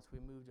 3 months,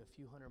 we moved a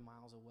few hundred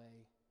miles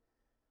away,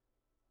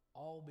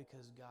 all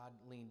because God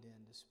leaned in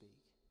to speak.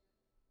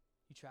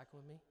 You tracking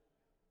with me?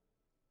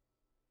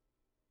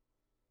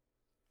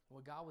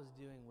 What God was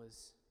doing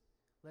was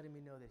letting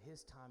me know that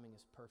his timing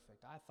is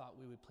perfect. I thought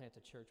we would plant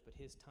a church, but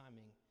his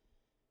timing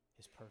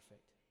is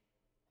perfect.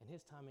 And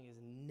his timing is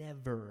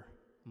never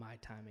my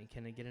timing.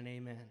 Can I get an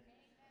amen? Amen.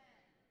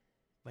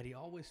 But he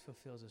always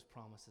fulfills his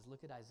promises.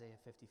 Look at Isaiah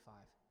 55.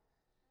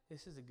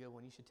 This is a good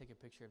one. You should take a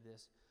picture of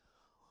this.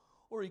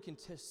 Or you can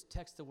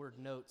text the word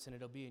notes and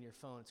it'll be in your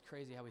phone. It's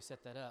crazy how we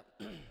set that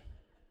up.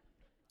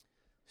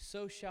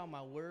 So shall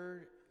my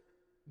word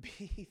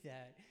be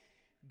that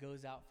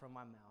goes out from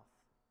my mouth.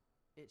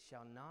 It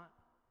shall not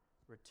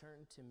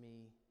return to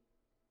me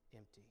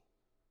empty.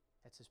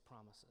 That's his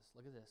promises.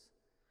 Look at this.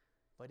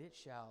 But it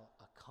shall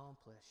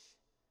accomplish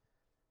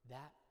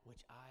that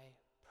which I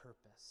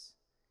purpose,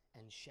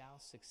 and shall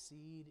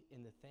succeed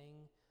in the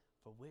thing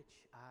for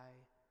which I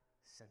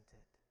sent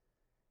it.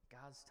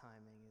 God's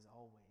timing is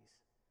always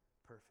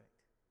perfect.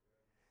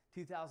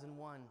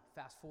 2001,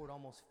 fast forward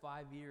almost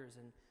 5 years,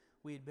 and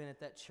we had been at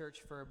that church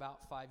for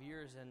about 5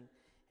 years,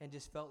 and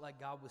just felt like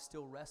God was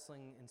still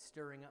wrestling and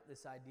stirring up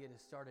this idea to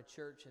start a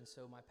church. And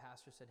so my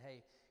pastor said,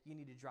 hey, you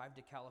need to drive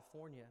to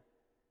California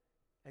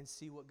and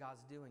see what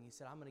God's doing. He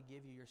said, I'm going to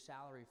give you your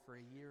salary for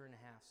 1.5 years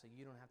so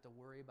you don't have to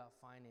worry about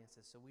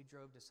finances. So we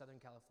drove to Southern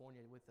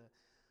California with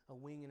a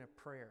wing and a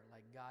prayer,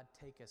 like God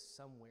take us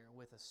somewhere,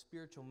 with a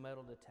spiritual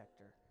metal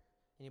detector.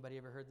 Anybody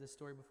ever heard this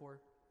story before?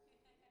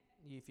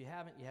 If you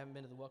haven't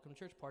been to the welcome to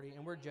church party,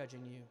 and we're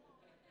judging you.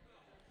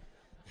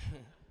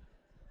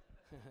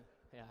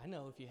 Yeah, I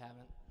know if you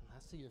haven't. I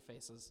see your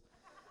faces.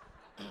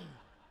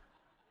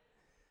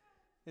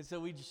 And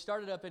so we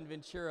started up in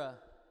Ventura.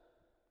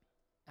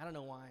 I don't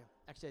know why.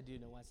 Actually, I do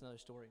know why. It's another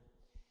story.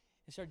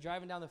 And started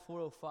driving down the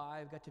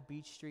 405, got to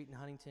Beach Street in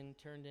Huntington,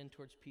 turned in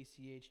towards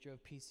PCH, drove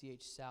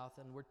PCH south,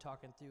 and we're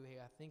talking through, hey,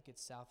 I think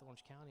it's South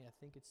Orange County.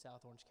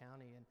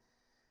 And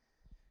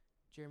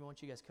Jeremy, why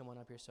don't you guys come on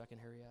up here so I can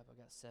hurry up? I've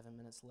got 7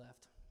 minutes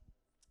left.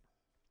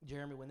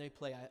 Jeremy, when they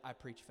play, I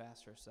preach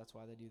faster, so that's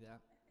why they do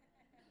that.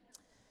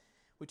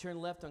 We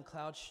turned left on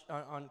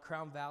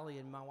Crown Valley,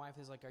 and my wife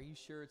is like, are you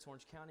sure it's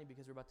Orange County?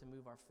 Because we're about to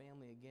move our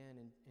family again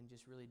and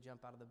just really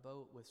jump out of the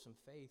boat with some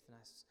faith. And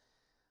I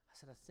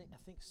said, I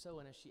think so.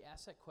 And as she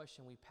asked that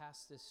question, we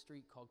passed this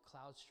street called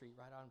Cloud Street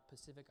right on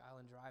Pacific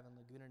Island Drive in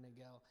Laguna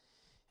Niguel.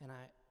 And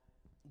I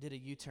did a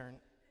U-turn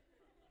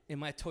in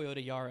my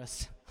Toyota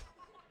Yaris.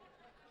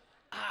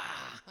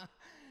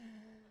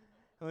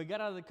 And we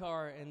got out of the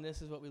car, and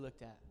this is what we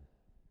looked at.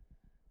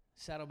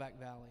 Saddleback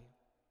Valley.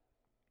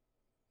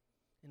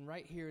 And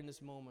right here in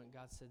this moment,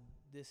 God said,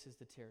 this is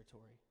the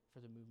territory for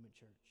the Movement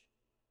Church.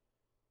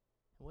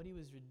 And what he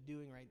was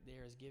doing right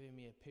there is giving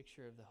me a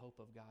picture of the hope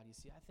of God. You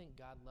see, I think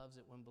God loves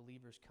it when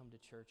believers come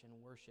to church and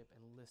worship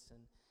and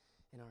listen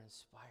and are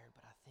inspired,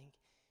 but I think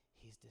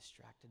he's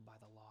distracted by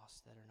the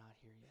lost that are not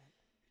here yet.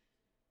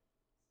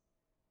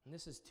 And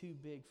this is too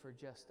big for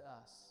just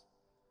us.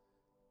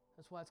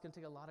 That's why it's going to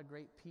take a lot of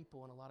great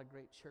people and a lot of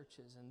great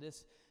churches. And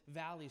this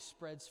valley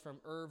spreads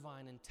from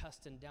Irvine and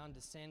Tustin down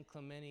to San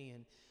Clemente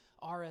and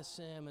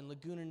RSM and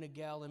Laguna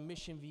Niguel and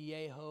Mission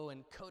Viejo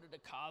and Costa de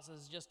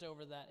Casas just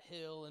over that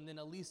hill, and then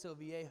Aliso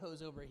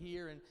Viejo's over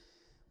here. And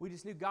we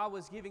just knew God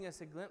was giving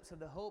us a glimpse of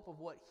the hope of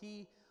what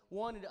he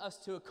wanted us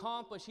to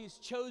accomplish. He's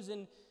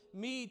chosen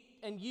me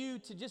and you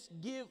to just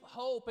give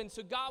hope. And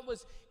so God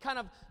was kind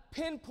of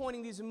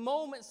pinpointing these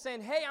moments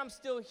saying, hey, I'm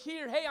still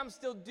here. Hey, I'm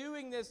still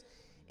doing this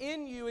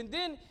in you. And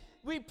then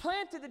we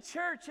planted the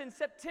church in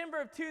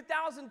September of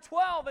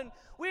 2012, and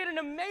we had an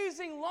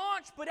amazing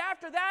launch, but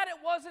after that,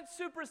 it wasn't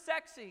super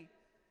sexy.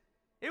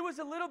 It was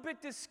a little bit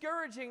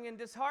discouraging and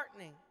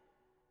disheartening.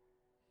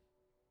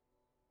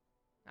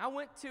 I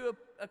went to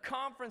a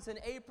conference in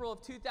April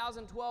of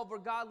 2012 where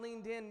God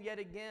leaned in yet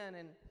again,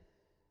 and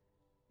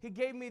He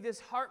gave me this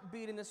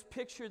heartbeat and this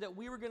picture that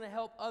we were going to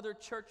help other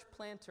church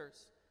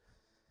planters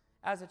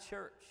as a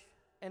church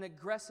and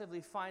aggressively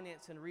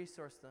finance and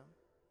resource them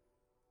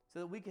so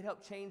that we could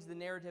help change the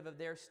narrative of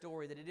their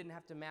story, that it didn't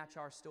have to match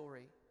our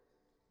story.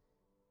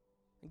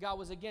 And God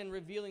was again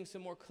revealing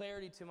some more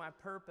clarity to my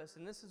purpose,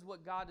 and this is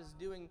what God is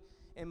doing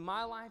in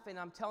my life, and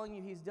I'm telling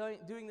you He's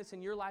doing this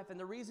in your life. And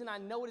the reason I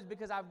know it is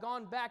because I've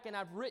gone back and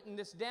I've written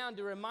this down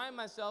to remind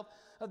myself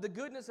of the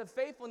goodness of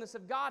faithfulness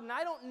of God. And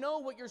I don't know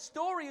what your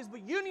story is,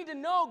 but you need to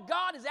know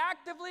God is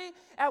actively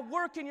at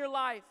work in your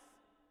life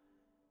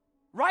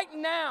right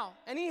now.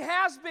 And He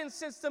has been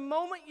since the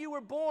moment you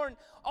were born,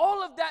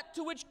 all of that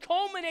to which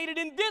culminated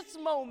in this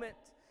moment.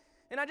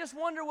 And I just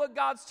wonder what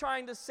God's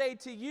trying to say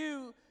to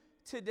you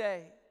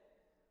today.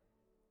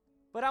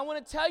 But I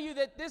want to tell you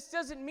that this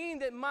doesn't mean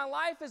that my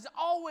life has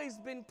always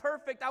been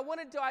perfect. I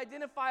wanted to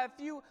identify a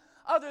few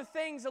other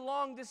things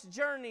along this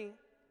journey.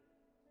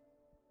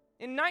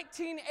 In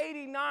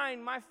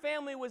 1989, my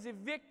family was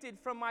evicted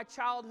from my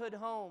childhood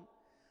home,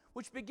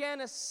 which began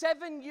a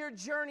 7-year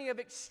journey of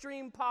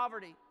extreme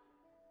poverty.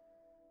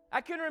 I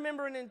can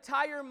remember an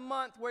entire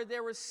month where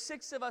there were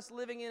 6 of us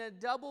living in a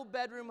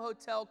double-bedroom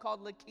hotel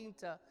called La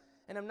Quinta.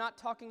 And I'm not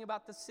talking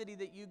about the city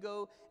that you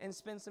go and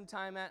spend some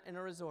time at in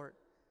a resort.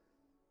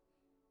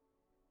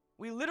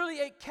 We literally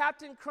ate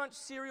Captain Crunch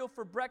cereal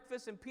for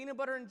breakfast and peanut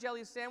butter and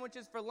jelly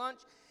sandwiches for lunch.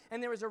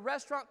 And there was a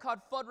restaurant called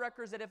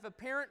Fuddruckers that if a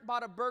parent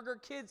bought a burger,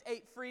 kids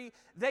ate free.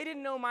 They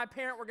didn't know my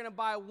parent were going to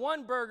buy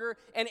 1 burger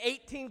and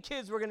 18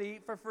 kids were going to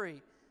eat for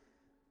free.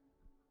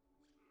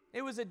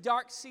 It was a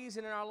dark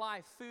season in our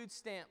life. Food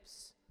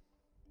stamps,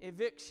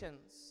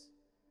 evictions,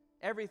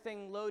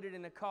 everything loaded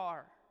in a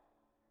car.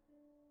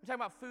 I'm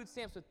talking about food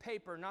stamps with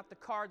paper, not the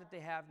card that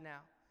they have now.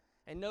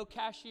 And no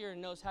cashier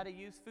knows how to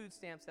use food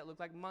stamps that look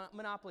like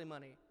Monopoly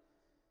money.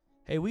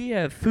 Hey, we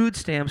have food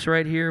stamps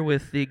right here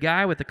with the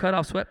guy with the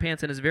cut-off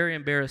sweatpants and his very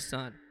embarrassed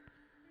son.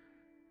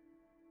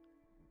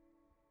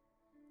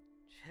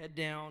 Head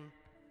down.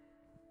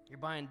 You're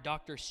buying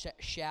Dr.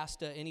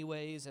 Shasta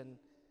anyways, and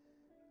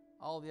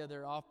all the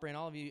other off-brand.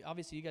 All of you,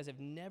 obviously you guys have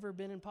never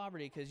been in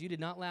poverty because you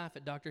did not laugh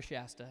at Dr.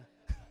 Shasta.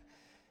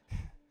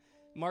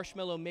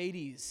 Marshmallow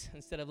Mateys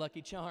instead of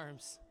Lucky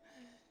Charms.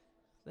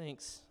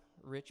 Thanks,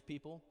 rich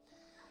people.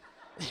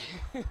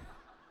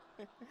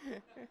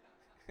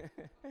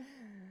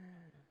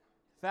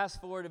 Fast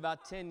forward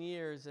about 10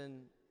 years,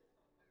 and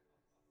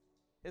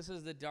this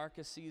was the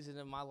darkest season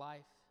of my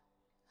life.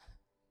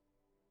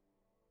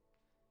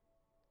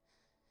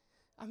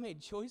 I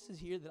made choices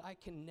here that I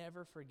can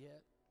never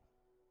forget.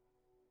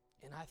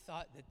 And I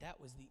thought that that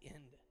was the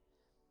end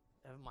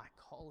of my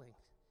calling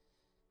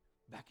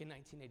back in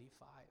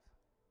 1985.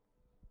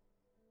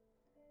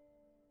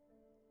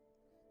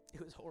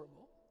 It was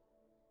horrible.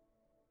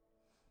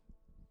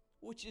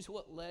 Which is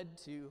what led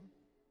to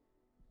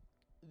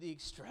the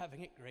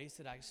extravagant grace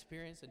that I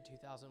experienced in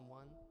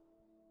 2001.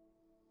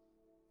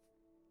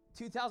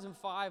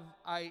 2005,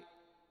 I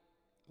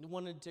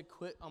wanted to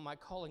quit on my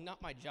calling,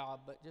 not my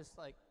job, but just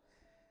like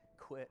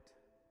quit.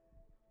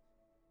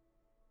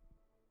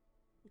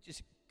 Which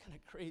is kind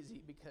of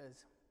crazy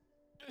because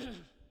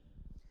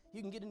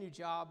you can get a new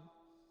job,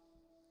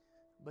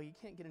 but you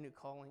can't get a new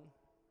calling.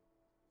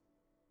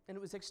 And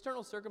it was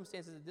external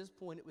circumstances at this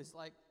point. It was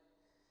like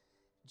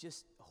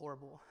just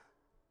horrible.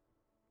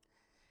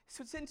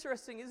 So it's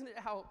interesting, isn't it,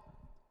 how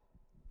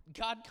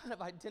God kind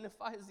of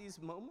identifies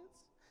these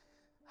moments?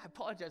 I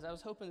apologize. I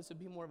was hoping this would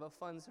be more of a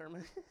fun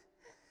sermon.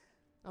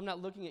 I'm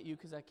not looking at you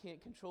because I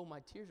can't control my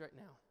tears right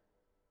now.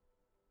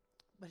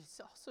 But it's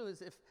also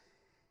as if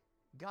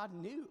God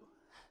knew.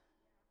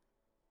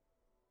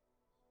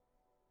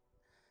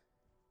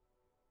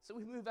 So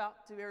we move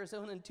out to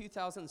Arizona in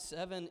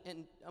 2007,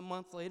 and a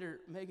month later,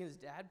 Megan's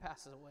dad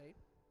passes away.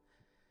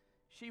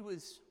 She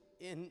was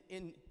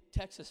in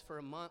Texas for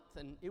a month,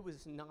 and it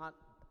was not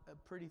a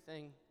pretty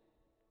thing.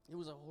 It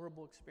was a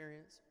horrible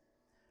experience.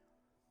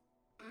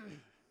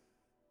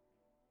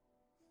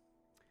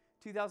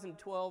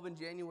 2012 in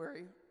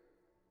January,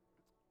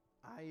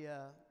 I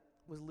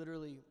was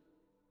literally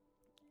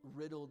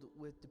riddled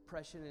with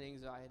depression and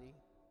anxiety,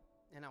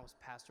 and I was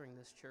pastoring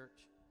this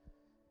church.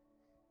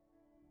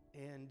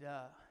 And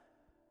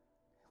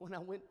when I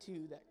went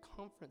to that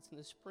conference in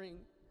the spring,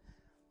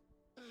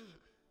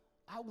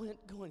 I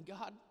went going,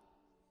 God,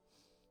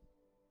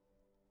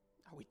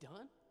 are we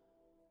done?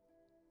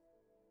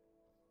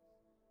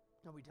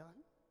 Are we done?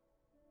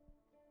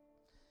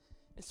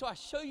 And so I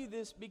show you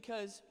this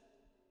because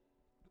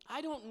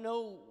I don't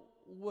know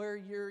where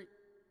your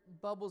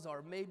bubbles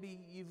are. Maybe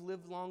you've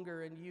lived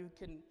longer and you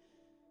can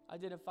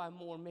identify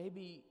more.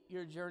 Maybe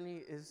your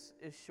journey is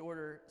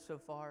shorter so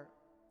far.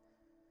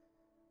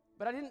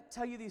 But I didn't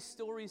tell you these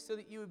stories so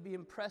that you would be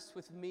impressed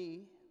with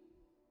me,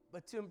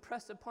 but to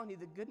impress upon you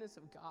the goodness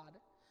of God.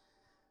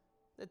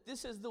 That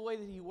this is the way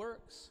that He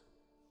works.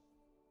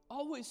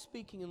 Always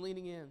speaking and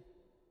leaning in.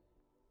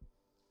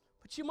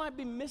 But you might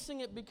be missing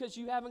it because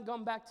you haven't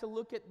gone back to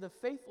look at the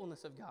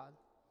faithfulness of God.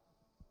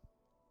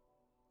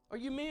 Or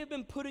you may have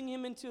been putting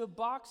Him into a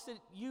box that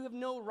you have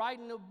no right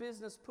and no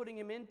business putting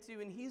Him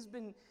into, and He's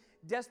been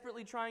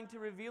desperately trying to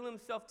reveal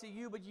Himself to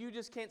you, but you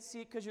just can't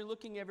see it because you're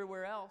looking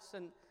everywhere else.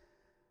 And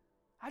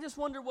I just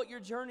wonder what your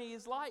journey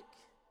is like.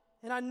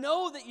 And I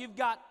know that you've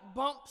got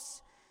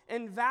bumps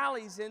and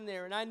valleys in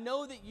there, and I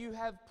know that you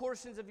have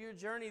portions of your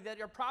journey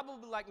that are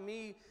probably like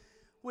me,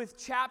 with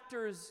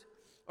chapters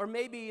or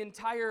maybe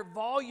entire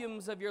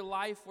volumes of your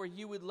life where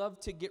you would love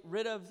to get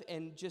rid of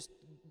and just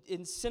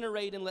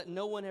incinerate and let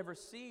no one ever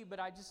see. But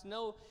I just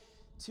know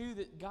too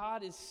that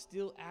God is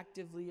still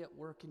actively at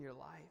work in your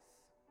life.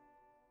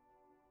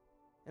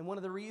 And one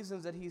of the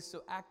reasons that He's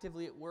so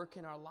actively at work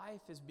in our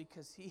life is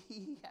because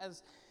He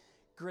has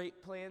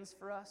great plans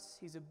for us.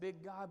 He's a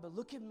big God, but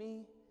look at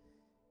me.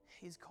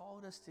 He's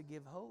called us to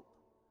give hope.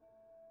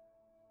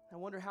 I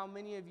wonder how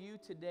many of you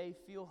today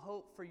feel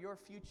hope for your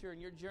future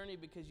and your journey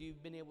because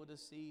you've been able to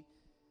see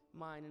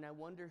mine. And I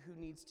wonder who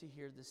needs to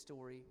hear the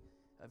story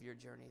of your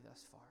journey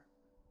thus far.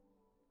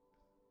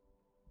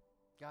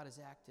 God is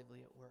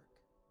actively at work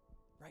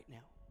right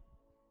now.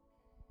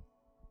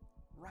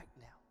 Right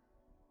now.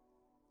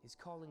 He's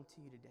calling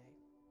to you today.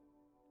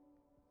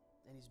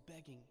 And He's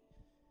begging,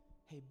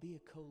 hey, be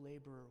a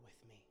co-laborer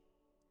with me.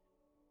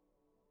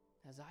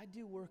 As I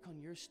do work on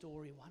your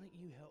story, why don't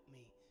you help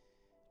me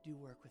do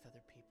work with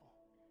other people?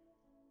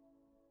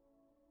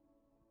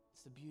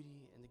 It's the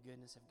beauty and the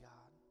goodness of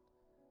God.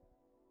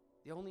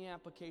 The only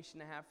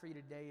application I have for you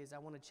today is I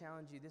want to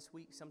challenge you this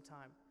week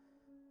sometime.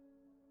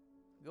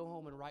 Go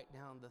home and write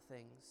down the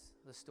things,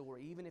 the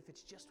story, even if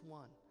it's just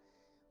one.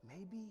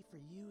 Maybe for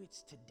you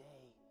it's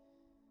today.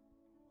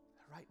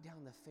 Write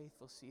down the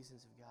faithful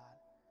seasons of God.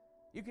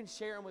 You can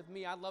share them with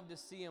me. I'd love to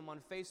see them on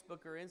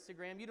Facebook or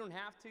Instagram. You don't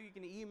have to. You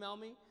can email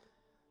me.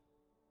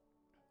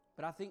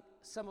 But I think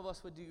some of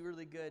us would do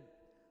really good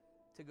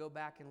to go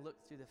back and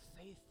look through the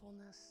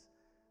faithfulness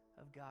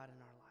of God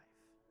in our life.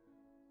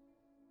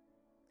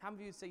 How many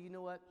of you would say, you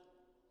know what?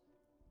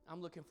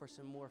 I'm looking for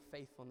some more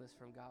faithfulness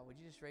from God. Would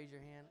you just raise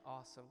your hand?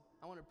 Awesome.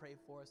 I want to pray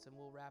for us and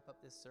we'll wrap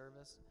up this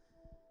service.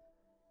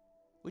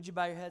 Would you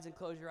bow your heads and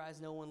close your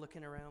eyes, no one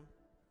looking around?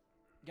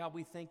 God,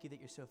 we thank you that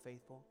you're so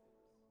faithful.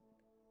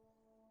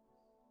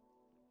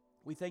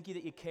 We thank you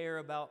that you care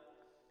about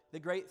the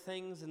great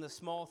things and the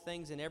small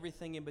things and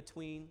everything in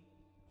between.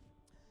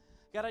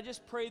 God, I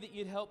just pray that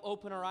you'd help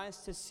open our eyes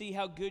to see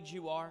how good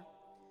you are.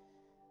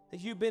 That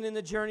you've been in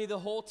the journey the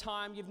whole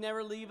time. You've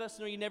never leave us,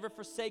 nor you never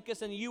forsake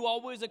us, and you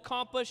always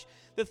accomplish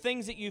the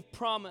things that you've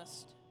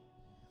promised.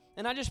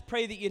 And I just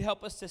pray that you'd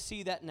help us to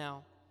see that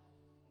now.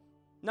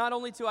 Not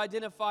only to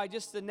identify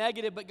just the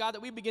negative, but God,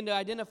 that we begin to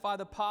identify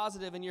the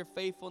positive in your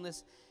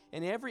faithfulness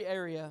in every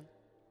area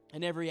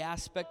and every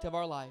aspect of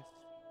our life.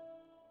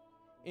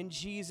 In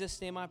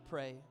Jesus' name I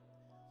pray.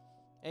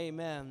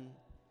 Amen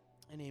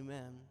and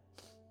amen.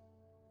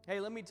 Hey,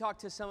 let me talk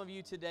to some of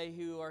you today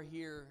who are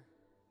here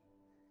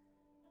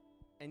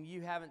and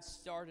you haven't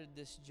started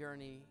this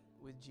journey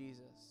with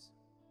Jesus.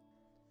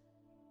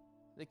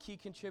 The key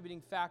contributing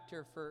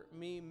factor for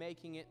me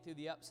making it through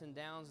the ups and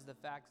downs is the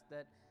fact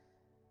that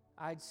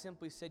I'd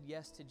simply said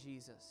yes to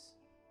Jesus.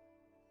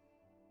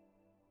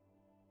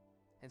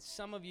 And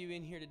some of you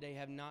in here today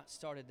have not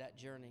started that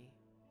journey.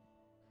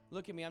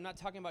 Look at me, I'm not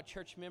talking about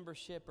church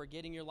membership or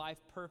getting your life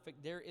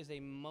perfect. There is a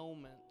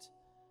moment.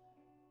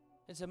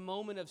 It's a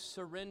moment of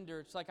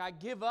surrender. It's like I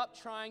give up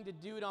trying to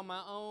do it on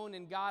my own,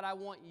 and God, I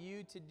want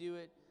you to do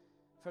it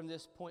from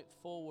this point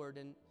forward.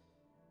 And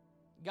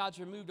God's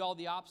removed all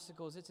the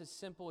obstacles. It's as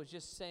simple as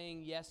just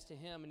saying yes to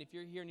Him. And if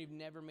you're here and you've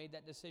never made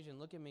that decision,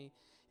 look at me.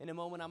 In a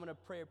moment, I'm going to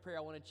pray a prayer.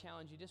 I want to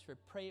challenge you just to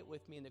pray it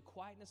with me in the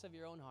quietness of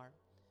your own heart.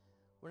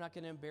 We're not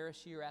going to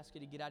embarrass you or ask you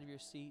to get out of your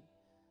seat,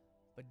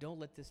 but don't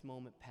let this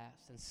moment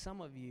pass. And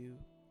some of you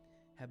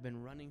have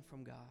been running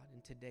from God,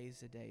 and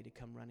today's the day to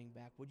come running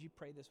back. Would you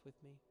pray this with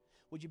me?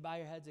 Would you bow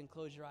your heads and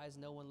close your eyes,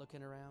 no one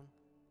looking around?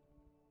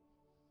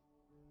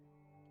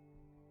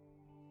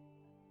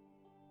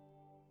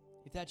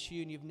 If that's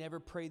you and you've never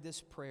prayed this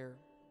prayer,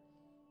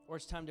 or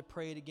it's time to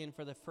pray it again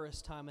for the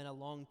first time in a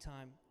long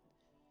time,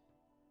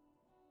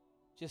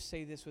 just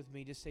say this with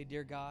me. Just say,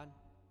 dear God,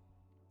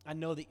 I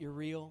know that you're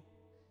real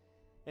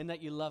and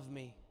that you love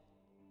me.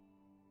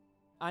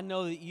 I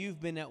know that you've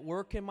been at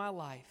work in my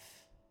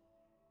life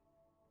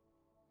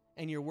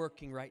and you're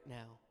working right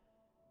now.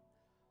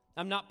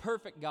 I'm not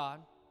perfect,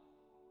 God.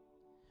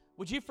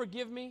 Would you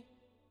forgive me?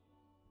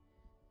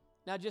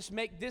 Now just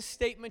make this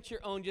statement your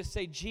own. Just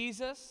say,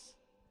 Jesus,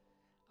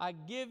 I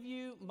give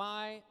you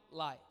my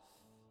life.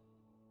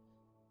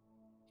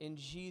 In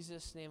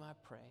Jesus' name I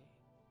pray.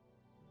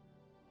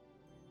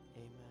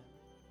 Amen.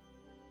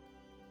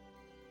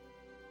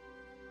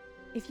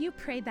 If you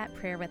prayed that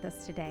prayer with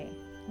us today,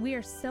 we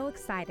are so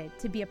excited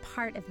to be a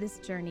part of this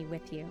journey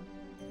with you.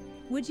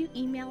 Would you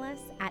email us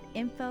at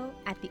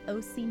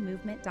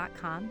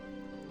info@theocmovement.com?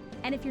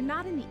 And if you're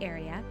not in the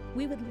area,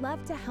 we would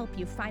love to help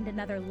you find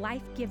another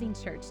life-giving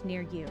church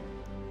near you.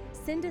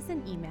 Send us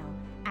an email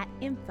at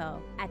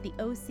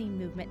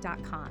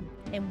info@theocmovement.com,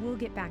 and we'll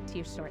get back to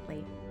you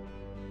shortly.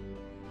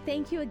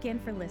 Thank you again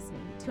for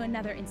listening to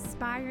another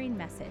inspiring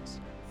message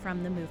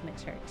from the Movement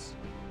Church.